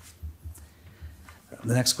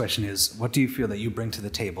 The next question is, what do you feel that you bring to the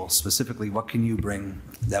table? Specifically, what can you bring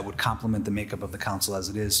that would complement the makeup of the council as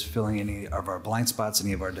it is, filling any of our blind spots,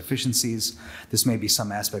 any of our deficiencies? This may be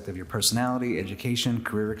some aspect of your personality, education,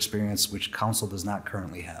 career experience, which council does not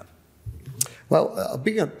currently have. Well,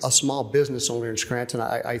 being a small business owner in Scranton,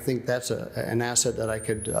 I think that's an asset that I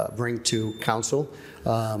could bring to council.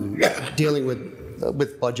 Dealing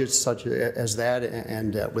with budgets such as that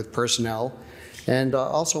and with personnel. And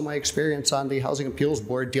also my experience on the Housing Appeals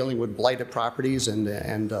Board dealing with blighted properties and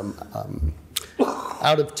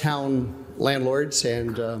out-of-town landlords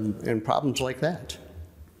and problems like that.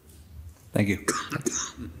 Thank you.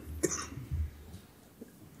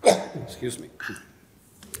 Excuse me.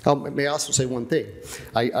 May I also say one thing?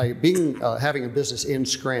 Having a business in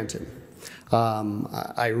Scranton,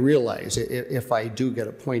 I realize if I do get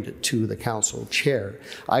appointed to the council chair,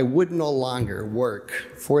 I would no longer work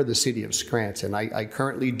for the city of Scranton. I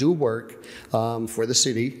currently do work for the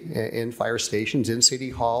city in fire stations, in City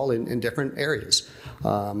Hall, in different areas.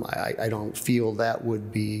 I don't feel that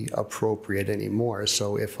would be appropriate anymore.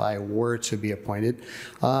 So if I were to be appointed,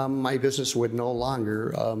 my business would no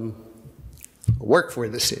longer work for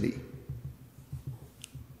the city.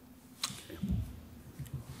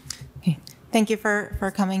 Okay. Thank you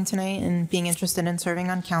for coming tonight and being interested in serving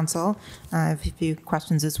on council. I have a few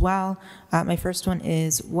questions as well. My first one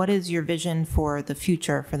is, what is your vision for the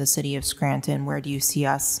future for the city of Scranton? Where do you see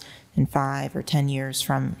us in 5 or 10 years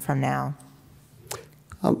from now?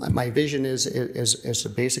 My vision is to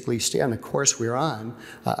basically stay on the course we're on.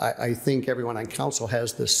 I think everyone on council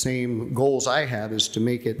has the same goals I have, is to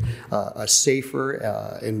make it a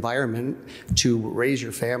safer environment to raise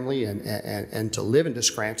your family and to live into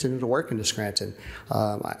Scranton and to work into Scranton.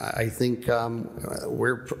 I think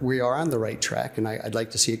we are on the right track, and I'd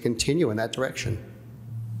like to see it continue in that direction.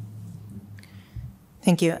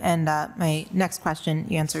 Thank you. And my next question,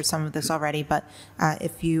 you answered some of this already, but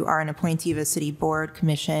if you are an appointee of a city board,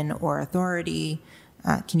 commission, or authority,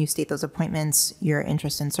 can you state those appointments, your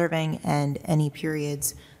interest in serving, and any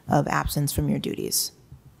periods of absence from your duties?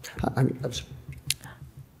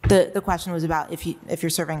 The question was about if you're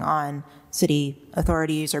serving on city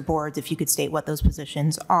authorities or boards, if you could state what those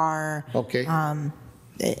positions are. Okay.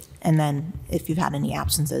 And then if you've had any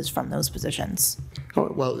absences from those positions.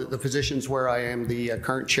 Well, the positions where I am the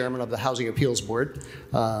current chairman of the Housing Appeals Board,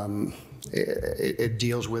 it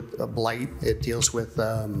deals with blight, it deals with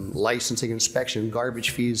licensing, inspection,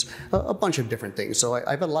 garbage fees, a bunch of different things. So I've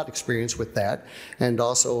had a lot of experience with that. And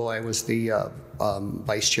also I was the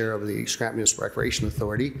vice chair of the Scranton Municipal Recreation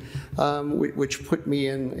Authority, which put me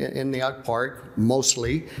in the Oak Park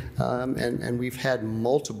mostly. And we've had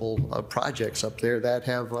multiple projects up there that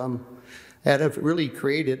have really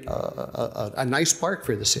created a nice park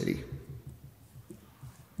for the city.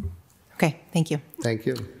 Okay, thank you. Thank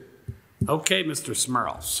you. Okay, Mr.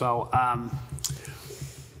 Smurl. So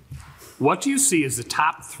what do you see as the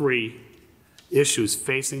top 3 issues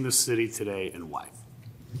facing the city today, and why?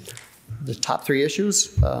 The top 3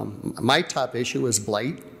 issues? My top issue is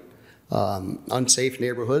blight. Unsafe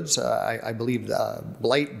neighborhoods. I believe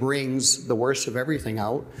blight brings the worst of everything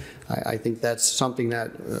out. I think that's something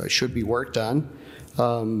that should be worked on.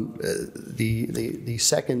 The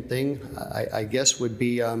second thing, I guess, would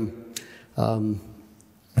be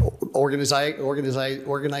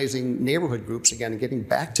organizing neighborhood groups again and getting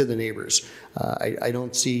back to the neighbors. I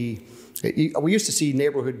don't see. We used to see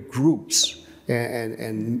neighborhood groups.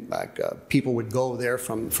 And people would go there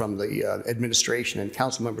from the administration, and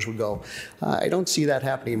council members would go. I don't see that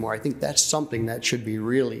happening anymore. I think that's something that should be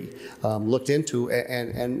really looked into,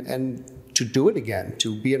 and to do it again,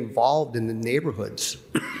 to be involved in the neighborhoods.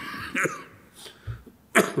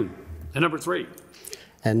 And number 3.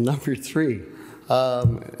 And number 3.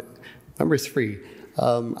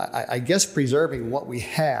 I guess preserving what we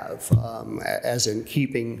have, as in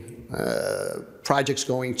keeping projects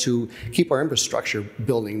going to keep our infrastructure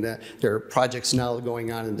building. There are projects now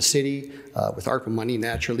going on in the city with ARPA money,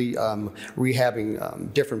 naturally,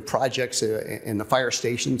 rehabbing different projects in the fire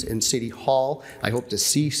stations in City Hall. I hope to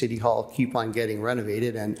see City Hall keep on getting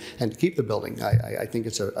renovated and to keep the building. I think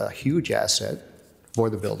it's a huge asset for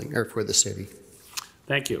the building, or for the city.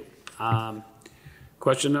 Thank you.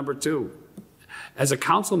 Question number 2. As a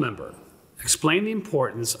council member, explain the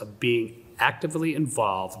importance of being actively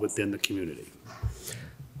involved within the community.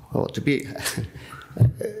 Well, to be,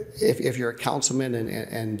 if you're a councilman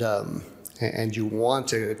and you want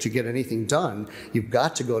to get anything done, you've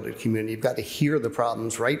got to go to the community. You've got to hear the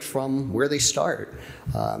problems right from where they start.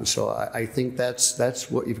 So I think that's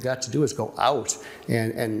what you've got to do, is go out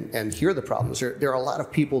and hear the problems. There are a lot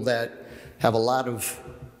of people that have a lot of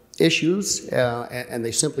issues, and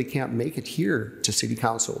they simply can't make it here to City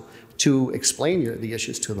Council to explain the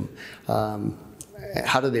issues to them.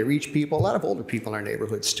 How do they reach people? A lot of older people in our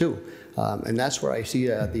neighborhoods too. And that's where I see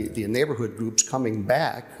the neighborhood groups coming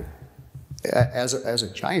back as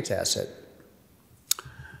a giant asset.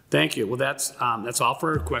 Thank you. Well, that's all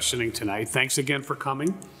for questioning tonight. Thanks again for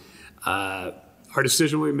coming. Our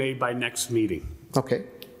decision will be made by next meeting. Okay.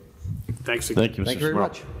 Thanks again. Thank you, Mr. Thank you very Smurl.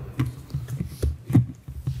 much.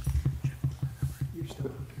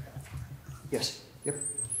 Yes. Yep.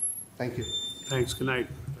 Thank you. Thanks. Good night.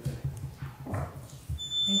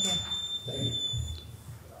 Thank you.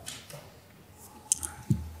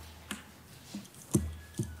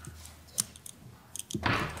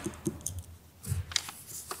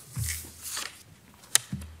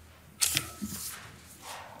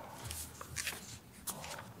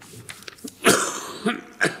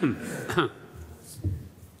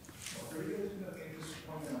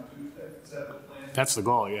 That's the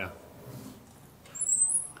goal, yeah.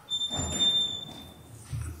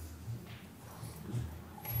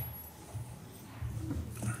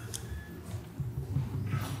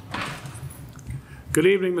 Good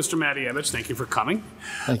evening, Mr. Matyjevich. Thank you for coming.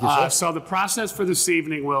 Thank you, sir. So the process for this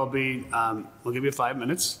evening will be, we'll give you 5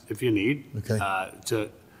 minutes if you need. Okay. To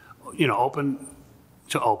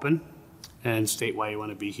open and state why you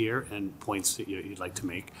want to be here and points that you'd like to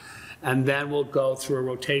make. And then we'll go through a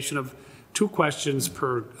rotation of 2 questions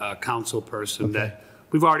per council person that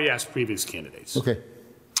we've already asked previous candidates. Okay.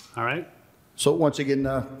 All right? So once again,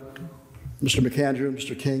 Mr. McAndrew,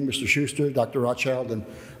 Mr. King, Mr. Schuster, Dr. Rothschild, and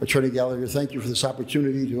Attorney Gallagher, thank you for this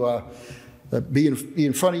opportunity to be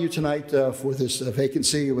in front of you tonight for this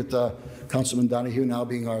vacancy with Councilman Donahue now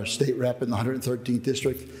being our state rep in the 113th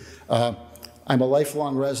District. I'm a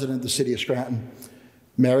lifelong resident of the city of Scranton,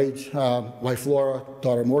 married, wife Laura,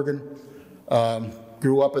 daughter Morgan,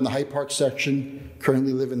 grew up in the Hyde Park section,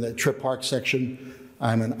 currently live in the Trip Park section.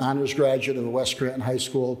 I'm an honors graduate of the West Scranton High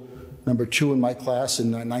School, number 2 in my class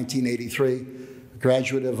in 1983,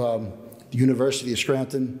 graduate of the University of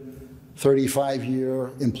Scranton, 35-year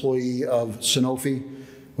employee of Sanofi,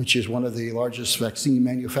 which is one of the largest vaccine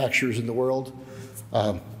manufacturers in the world,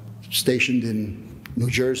 stationed in New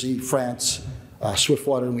Jersey, France,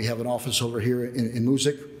 Swiftwater, and we have an office over here in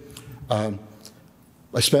Music.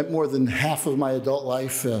 I spent more than half of my adult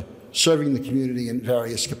life serving the community in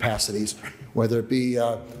various capacities, whether it be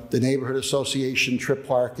the Neighborhood Association, Trip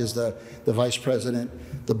Park as the vice president,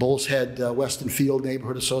 the Bull's Head Weston Field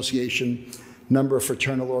Neighborhood Association, number of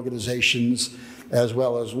fraternal organizations, as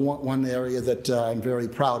well as one area that I'm very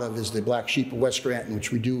proud of is the Black Sheep of West Scranton,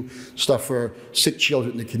 which we do stuff for sick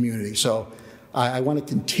children in the community. So I want to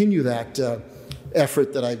continue that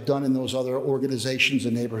effort that I've done in those other organizations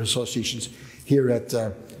and neighborhood associations here at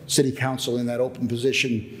City Council in that open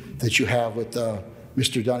position that you have with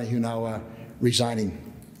Mr. Donahue now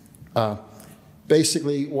resigning.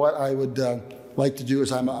 Basically, what I would like to do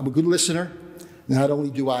is I'm a good listener. Not only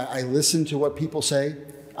do I listen to what people say,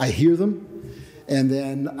 I hear them, and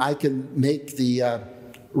then I can make the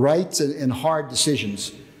right and hard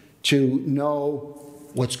decisions to know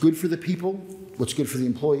what's good for the people, what's good for the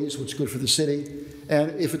employees, what's good for the city.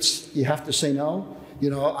 And if you have to say no,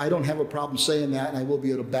 I don't have a problem saying that, and I will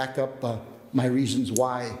be able to back up my reasons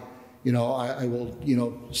why, I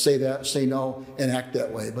will, say no and act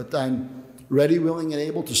that way. But I'm ready, willing, and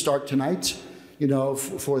able to start tonight,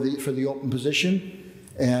 for the open position.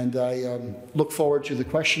 And I look forward to the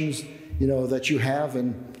questions, that you have,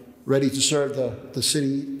 and ready to serve the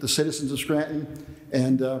city, the citizens of Scranton,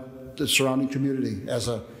 and the surrounding community as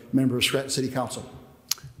a member of Scranton City Council.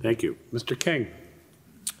 Thank you. Mr. King.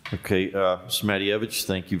 Okay, Mr. Matyjevich,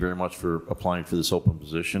 thank you very much for applying for this open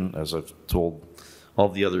position. As I've told all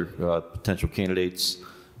the other potential candidates,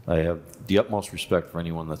 I have the utmost respect for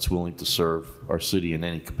anyone that's willing to serve our city in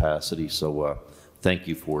any capacity. So thank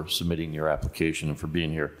you for submitting your application and for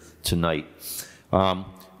being here tonight.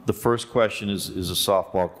 The first question is a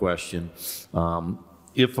softball question.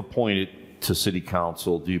 If appointed to City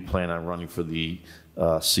Council, do you plan on running for the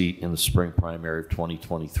seat in the spring primary of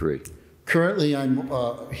 2023? Currently,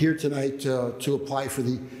 I'm here tonight to apply for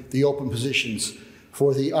the open positions.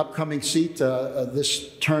 For the upcoming seat,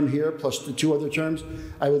 this term here, plus the 2 other terms,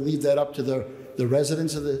 I would leave that up to the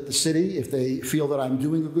residents of the city. If they feel that I'm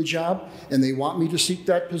doing a good job and they want me to seek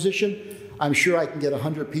that position, I'm sure I can get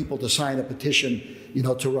 100 people to sign a petition,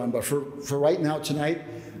 to run. But for right now, tonight,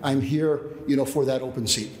 I'm here, for that open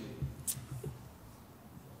seat.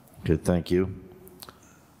 Good, thank you.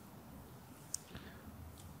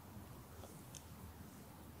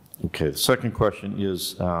 Okay, the second question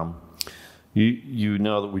is, You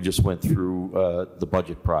know that we just went through the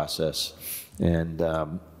budget process, and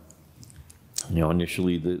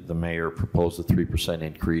initially the mayor proposed a 3%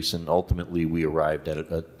 increase, and ultimately we arrived at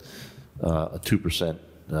a 2%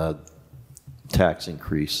 tax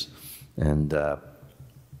increase, and it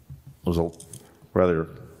was a rather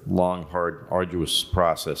long, hard, arduous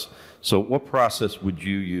process. So what process would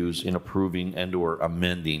you use in approving and/or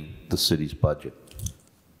amending the city's budget?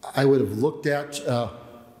 I would have looked at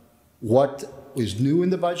what was new in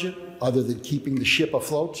the budget, other than keeping the ship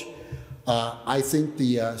afloat. I think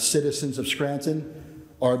the citizens of Scranton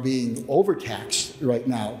are being overtaxed right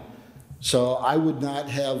now. So I would not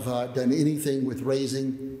have done anything with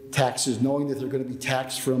raising taxes, knowing that they're going to be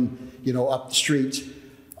taxed from, up the street.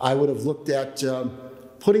 I would have looked at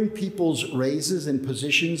putting people's raises and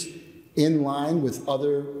positions in line with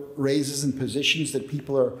other raises and positions that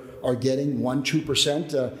people are getting,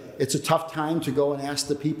 1-2%. It's a tough time to go and ask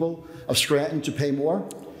the people of Scranton to pay more.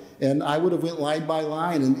 And I would have went line by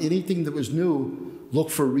line, and anything that was new,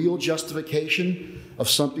 look for real justification of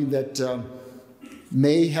something that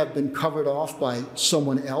may have been covered off by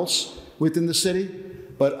someone else within the city,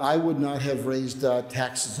 but I would not have raised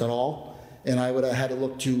taxes at all. And I would have had to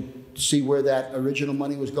look to see where that original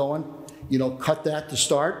money was going, cut that to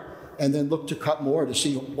start, and then look to cut more to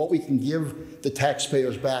see what we can give the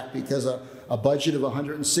taxpayers back, because a budget of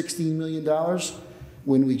 $116 million,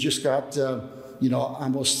 when we just got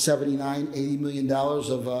almost $80 million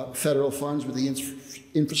of federal funds with the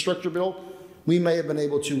infrastructure bill, we may have been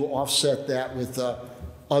able to offset that with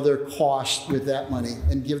other costs with that money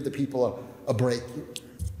and give the people a break.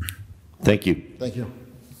 Thank you. Thank you.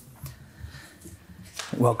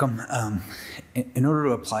 Welcome. In order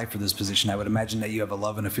to apply for this position, I would imagine that you have a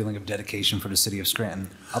love and a feeling of dedication for the city of Scranton.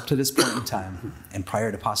 Up to this point in time, and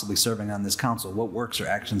prior to possibly serving on this council, what works or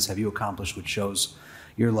actions have you accomplished which shows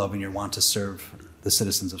your love and your want to serve the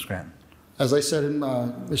citizens of Scranton? As I said,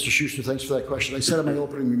 Mr. Schuster, thanks for that question. I said in my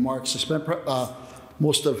opening remarks, I spent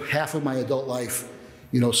most of half of my adult life,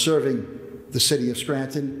 serving the city of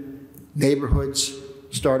Scranton, neighborhoods,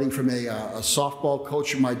 starting from a softball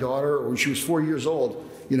coach of my daughter when she was 4 years old.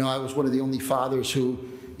 I was one of the only fathers who,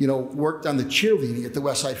 worked on the cheerleading at the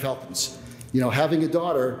Westside Falcons. Having a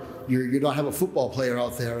daughter, you don't have a football player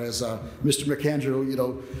out there, as Mr.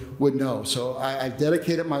 McAndrew, would know. So I've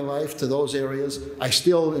dedicated my life to those areas. I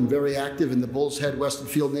still am very active in the Bulls Head Weston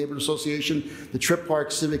Field Neighborhood Association, the Trip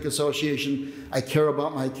Park Civic Association. I care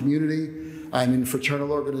about my community. I'm in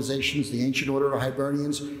fraternal organizations, the Ancient Order of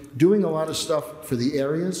Hibernians, doing a lot of stuff for the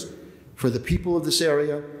areas, for the people of this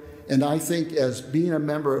area. And I think as being a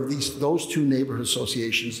member of those two neighborhood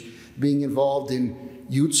associations, being involved in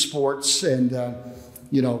youth sports and,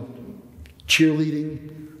 cheerleading,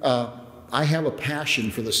 I have a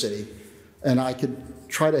passion for the city, and I could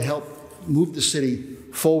try to help move the city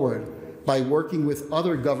forward by working with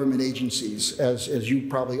other government agencies, as you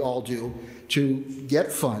probably all do, to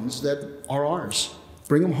get funds that are ours,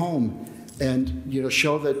 bring them home, and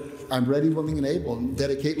show that I'm ready, willing, and able, and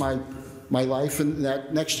dedicate my life in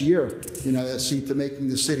that next year, to making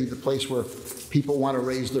the city the place where people want to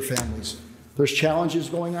raise their families. There's challenges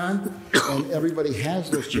going on, and everybody has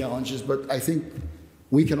those challenges, but I think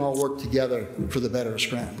we can all work together for the better of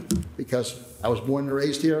Scranton, because I was born and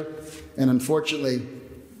raised here, and unfortunately,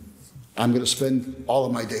 I'm going to spend all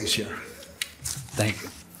of my days here. Thank you.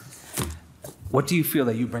 What do you feel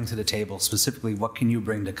that you bring to the table? Specifically, what can you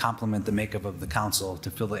bring to complement the makeup of the council to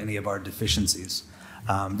fill any of our deficiencies?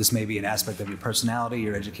 This may be an aspect of your personality,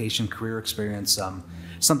 your education, career experience,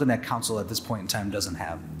 something that council at this point in time doesn't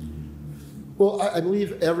have. Well, I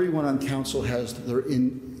believe everyone on council has their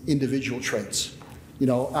individual traits.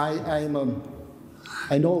 I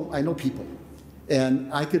know people,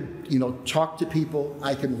 and I could, talk to people.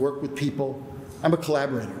 I can work with people. I'm a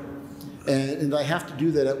collaborator, and I have to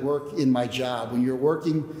do that at work in my job. When you're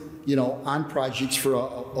working, on projects for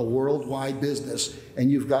a worldwide business,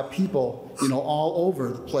 and you've got people, all over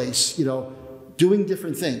the place, doing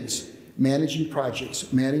different things, managing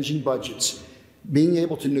projects, managing budgets, being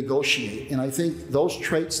able to negotiate. And I think those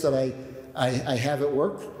traits that I have at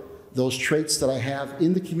work, those traits that I have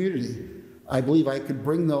in the community, I believe I could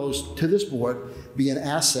bring those to this board, be an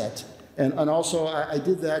asset. And also, I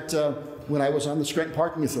did that when I was on the Scranton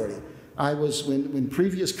Parking Authority. I was, when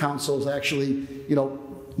previous councils actually,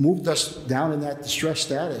 moved us down in that distressed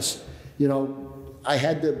status, I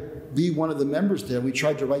had to be one of the members there. We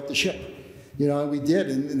tried to right the ship, and we did.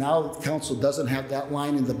 And now the council doesn't have that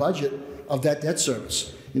line in the budget of that debt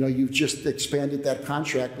service. You've just expanded that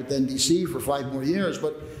contract with NDC for 5 more years,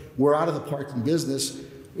 but we're out of the parking business.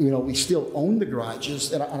 we still own the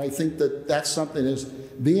garages, and I think that that's something, as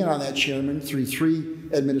being on that chairman through 3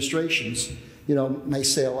 administrations, may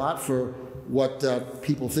say a lot for what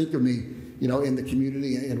people think of me, in the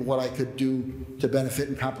community and what I could do to benefit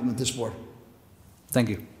and complement this board. Thank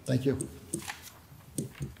you. Thank you.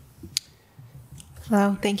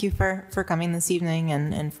 Hello, thank you for coming this evening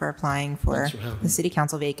and for applying for the city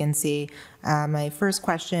council vacancy. My first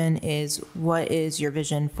question is, what is your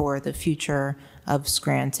vision for the future of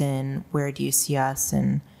Scranton? Where do you see us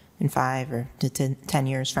in 5 or to 10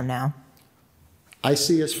 years from now? I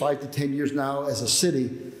see us 5 to 10 years now as a city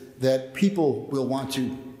that people will want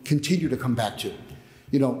to continue to come back to.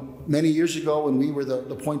 Many years ago when we were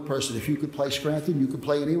the point person, if you could play Scranton, you could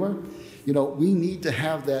play anywhere. We need to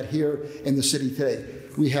have that here in the city today.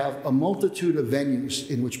 We have a multitude of venues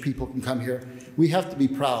in which people can come here. We have to be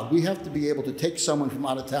proud. We have to be able to take someone from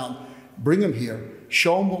out of town, bring them here,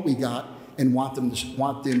 show them what we got, and want them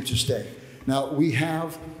to stay. Now, we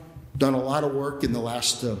have done a lot of work in the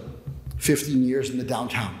last 15 years in the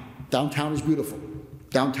downtown. Downtown is beautiful.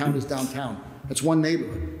 Downtown is downtown. It's one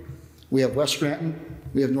neighborhood. We have West Scranton,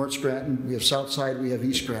 we have North Scranton, we have South Side, we have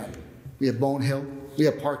East Scranton, we have Bone Hill, we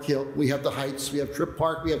have Park Hill, we have the Heights, we have Tripp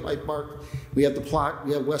Park, we have Hyde Park, we have the Plot,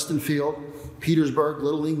 we have Weston Field, Petersburg,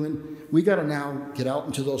 Little England. We got to now get out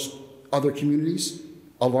into those other communities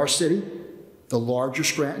of our city, the larger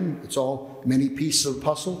Scranton. It's all many pieces of the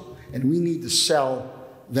puzzle, and we need to sell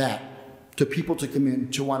that to people to come in,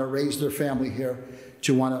 to want to raise their family here,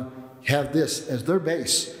 to want to have this as their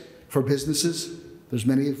base for businesses. There's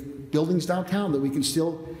many buildings downtown that we can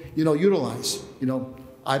still, utilize.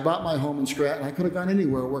 I bought my home in Scranton. I could have gone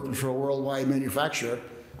anywhere working for a worldwide manufacturer.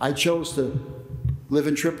 I chose to live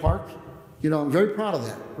in Tripp Park. I'm very proud of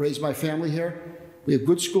that. Raised my family here. We have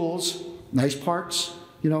good schools, nice parks,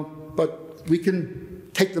 but we can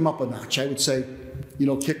take them up a notch. I would say,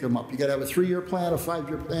 kick them up. You got to have a 3-year plan, a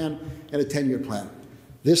 5-year plan, and a 10-year plan.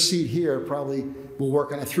 This seat here probably will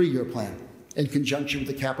work on a 3-year plan in conjunction with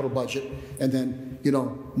the capital budget, and then,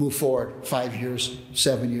 move forward 5 years,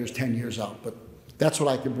 7 years, 10 years out. But that's what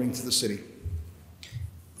I can bring to the city.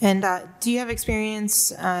 And do you have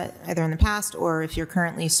experience either in the past or if you're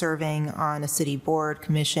currently serving on a city board,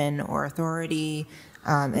 commission, or authority,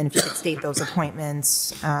 and if you could state those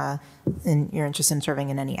appointments and you're interested in serving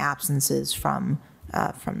in any absences from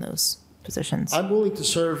those positions? I'm willing to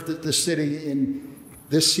serve the city in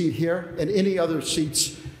this seat here and any other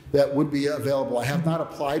seats that would be available. I have not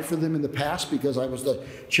applied for them in the past because I was the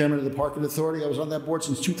chairman of the Parking Authority. I was on that board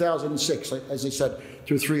since 2006, as I said,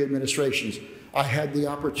 through 3 administrations. I had the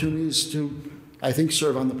opportunities to, I think,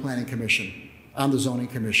 serve on the Planning Commission, on the Zoning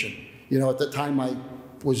Commission. At the time I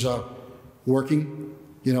was working,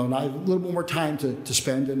 and I have a little bit more time to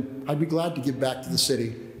spend, and I'd be glad to give back to the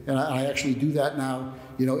city. And I actually do that now,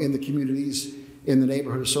 in the communities, in the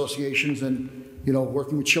neighborhood associations, and,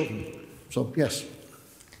 working with children. So, yes.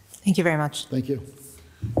 Thank you very much. Thank you.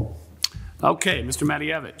 Okay, Mr.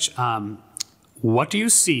 Matyjevich, what do you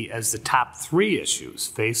see as the top 3 issues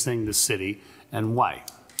facing the city and why?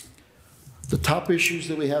 The top issues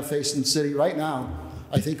that we have facing the city right now,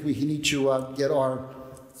 I think we need to get our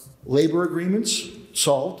labor agreements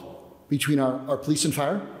solved between our police and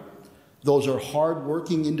fire. Those are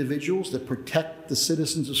hard-working individuals that protect the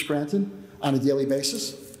citizens of Scranton on a daily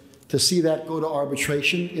basis. To see that go to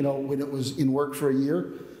arbitration, when it was in work for a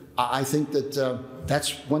year, I think that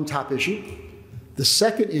that's one top issue. The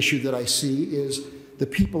second issue that I see is the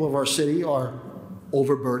people of our city are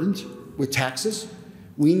overburdened with taxes.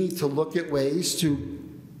 We need to look at ways to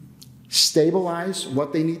stabilize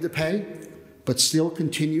what they need to pay, but still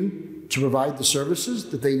continue to provide the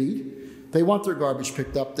services that they need. They want their garbage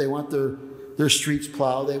picked up. They want their streets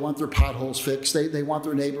plowed. They want their potholes fixed. They want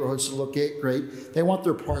their neighborhoods to look great. They want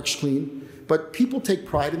their parks clean. But people take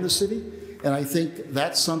pride in the city, and I think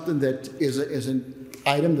that's something that is an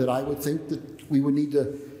item that I would think that we would need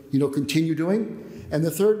to, continue doing. And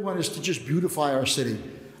the third one is to just beautify our city.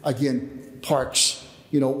 Again, parks.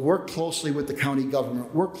 Work closely with the county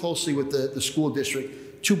government. Work closely with the school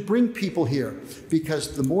district to bring people here.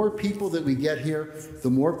 Because the more people that we get here, the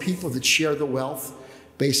more people that share the wealth,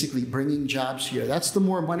 basically bringing jobs here. That's the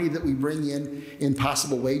more money that we bring in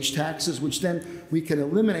possible wage taxes, which then we can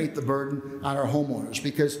eliminate the burden on our homeowners.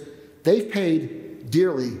 Because they've paid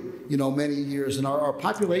dearly, many years, and our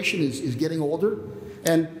population is getting older,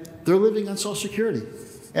 and they're living on Social Security.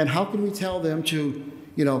 And how can we tell them to,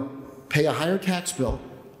 pay a higher tax bill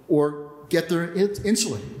or get their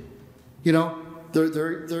insulin?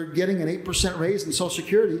 They're getting an 8% raise in Social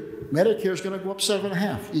Security. Medicare is going to go up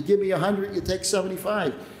 7.5. You give me 100, you take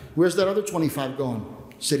 75. Where's that other 25 going?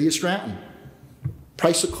 City of Scranton.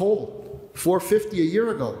 Price of coal, $4.50 a year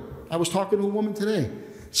ago. I was talking to a woman today,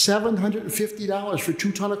 $750 for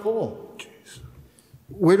 2 tons of coal.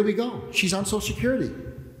 Where do we go? She's on Social Security.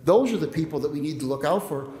 Those are the people that we need to look out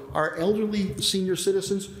for, our elderly senior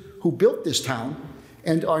citizens who built this town,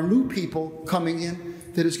 and our new people coming in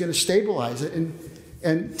that is going to stabilize it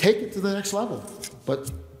and take it to the next level.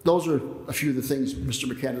 But those are a few of the things,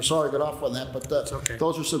 Mr. McAndrew. Sorry I got off on that, but okay.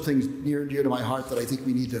 Those are some things near and dear to my heart that I think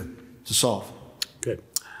we need to solve. Good.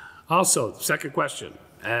 Also, second question.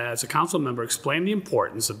 As a council member, explain the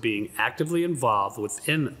importance of being actively involved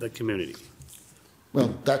within the community.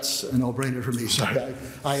 Well, that's a no-brainer for me. Sorry,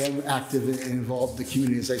 I am active and involved in the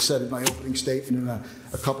community, as I said in my opening statement and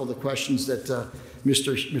a couple of the questions that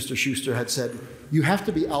Mr. Schuster had said. You have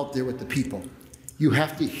to be out there with the people. You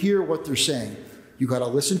have to hear what they're saying. You got to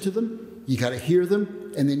listen to them, you got to hear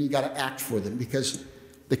them, and then you got to act for them, because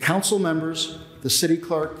the council members, the city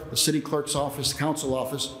clerk, the city clerk's office, the council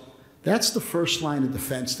office, that's the first line of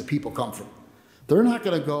defense that people come from. They're not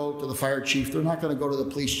going to go to the fire chief. They're not going to go to the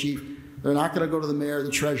police chief. They're not going to go to the mayor,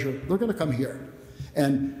 the treasurer. They're going to come here.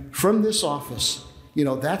 And from this office, you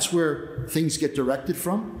know, that's where things get directed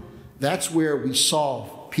from. That's where we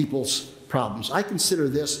solve people's problems. I consider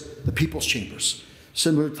this the people's chambers,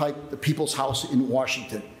 similar to like the people's house in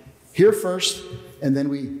Washington. Here first, and then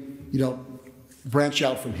we, you know, branch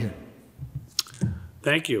out from here.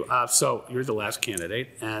 Thank you. So you're the last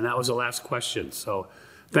candidate, and that was the last question. So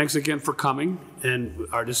thanks again for coming, and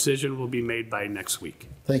our decision will be made by next week.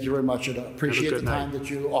 Thank you very much, and I appreciate the good time night. that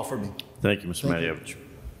you offer me. Thank you, Mr. Thank you. Matyjevich.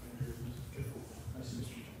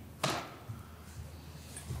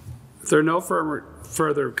 If there are no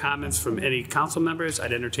further comments from any council members,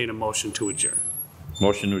 I'd entertain a motion to adjourn.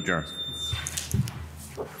 Motion to adjourn.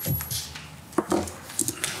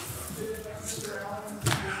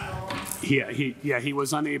 He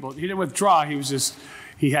was unable, he didn't withdraw,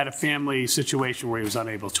 he had a family situation where he was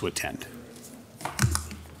unable to attend.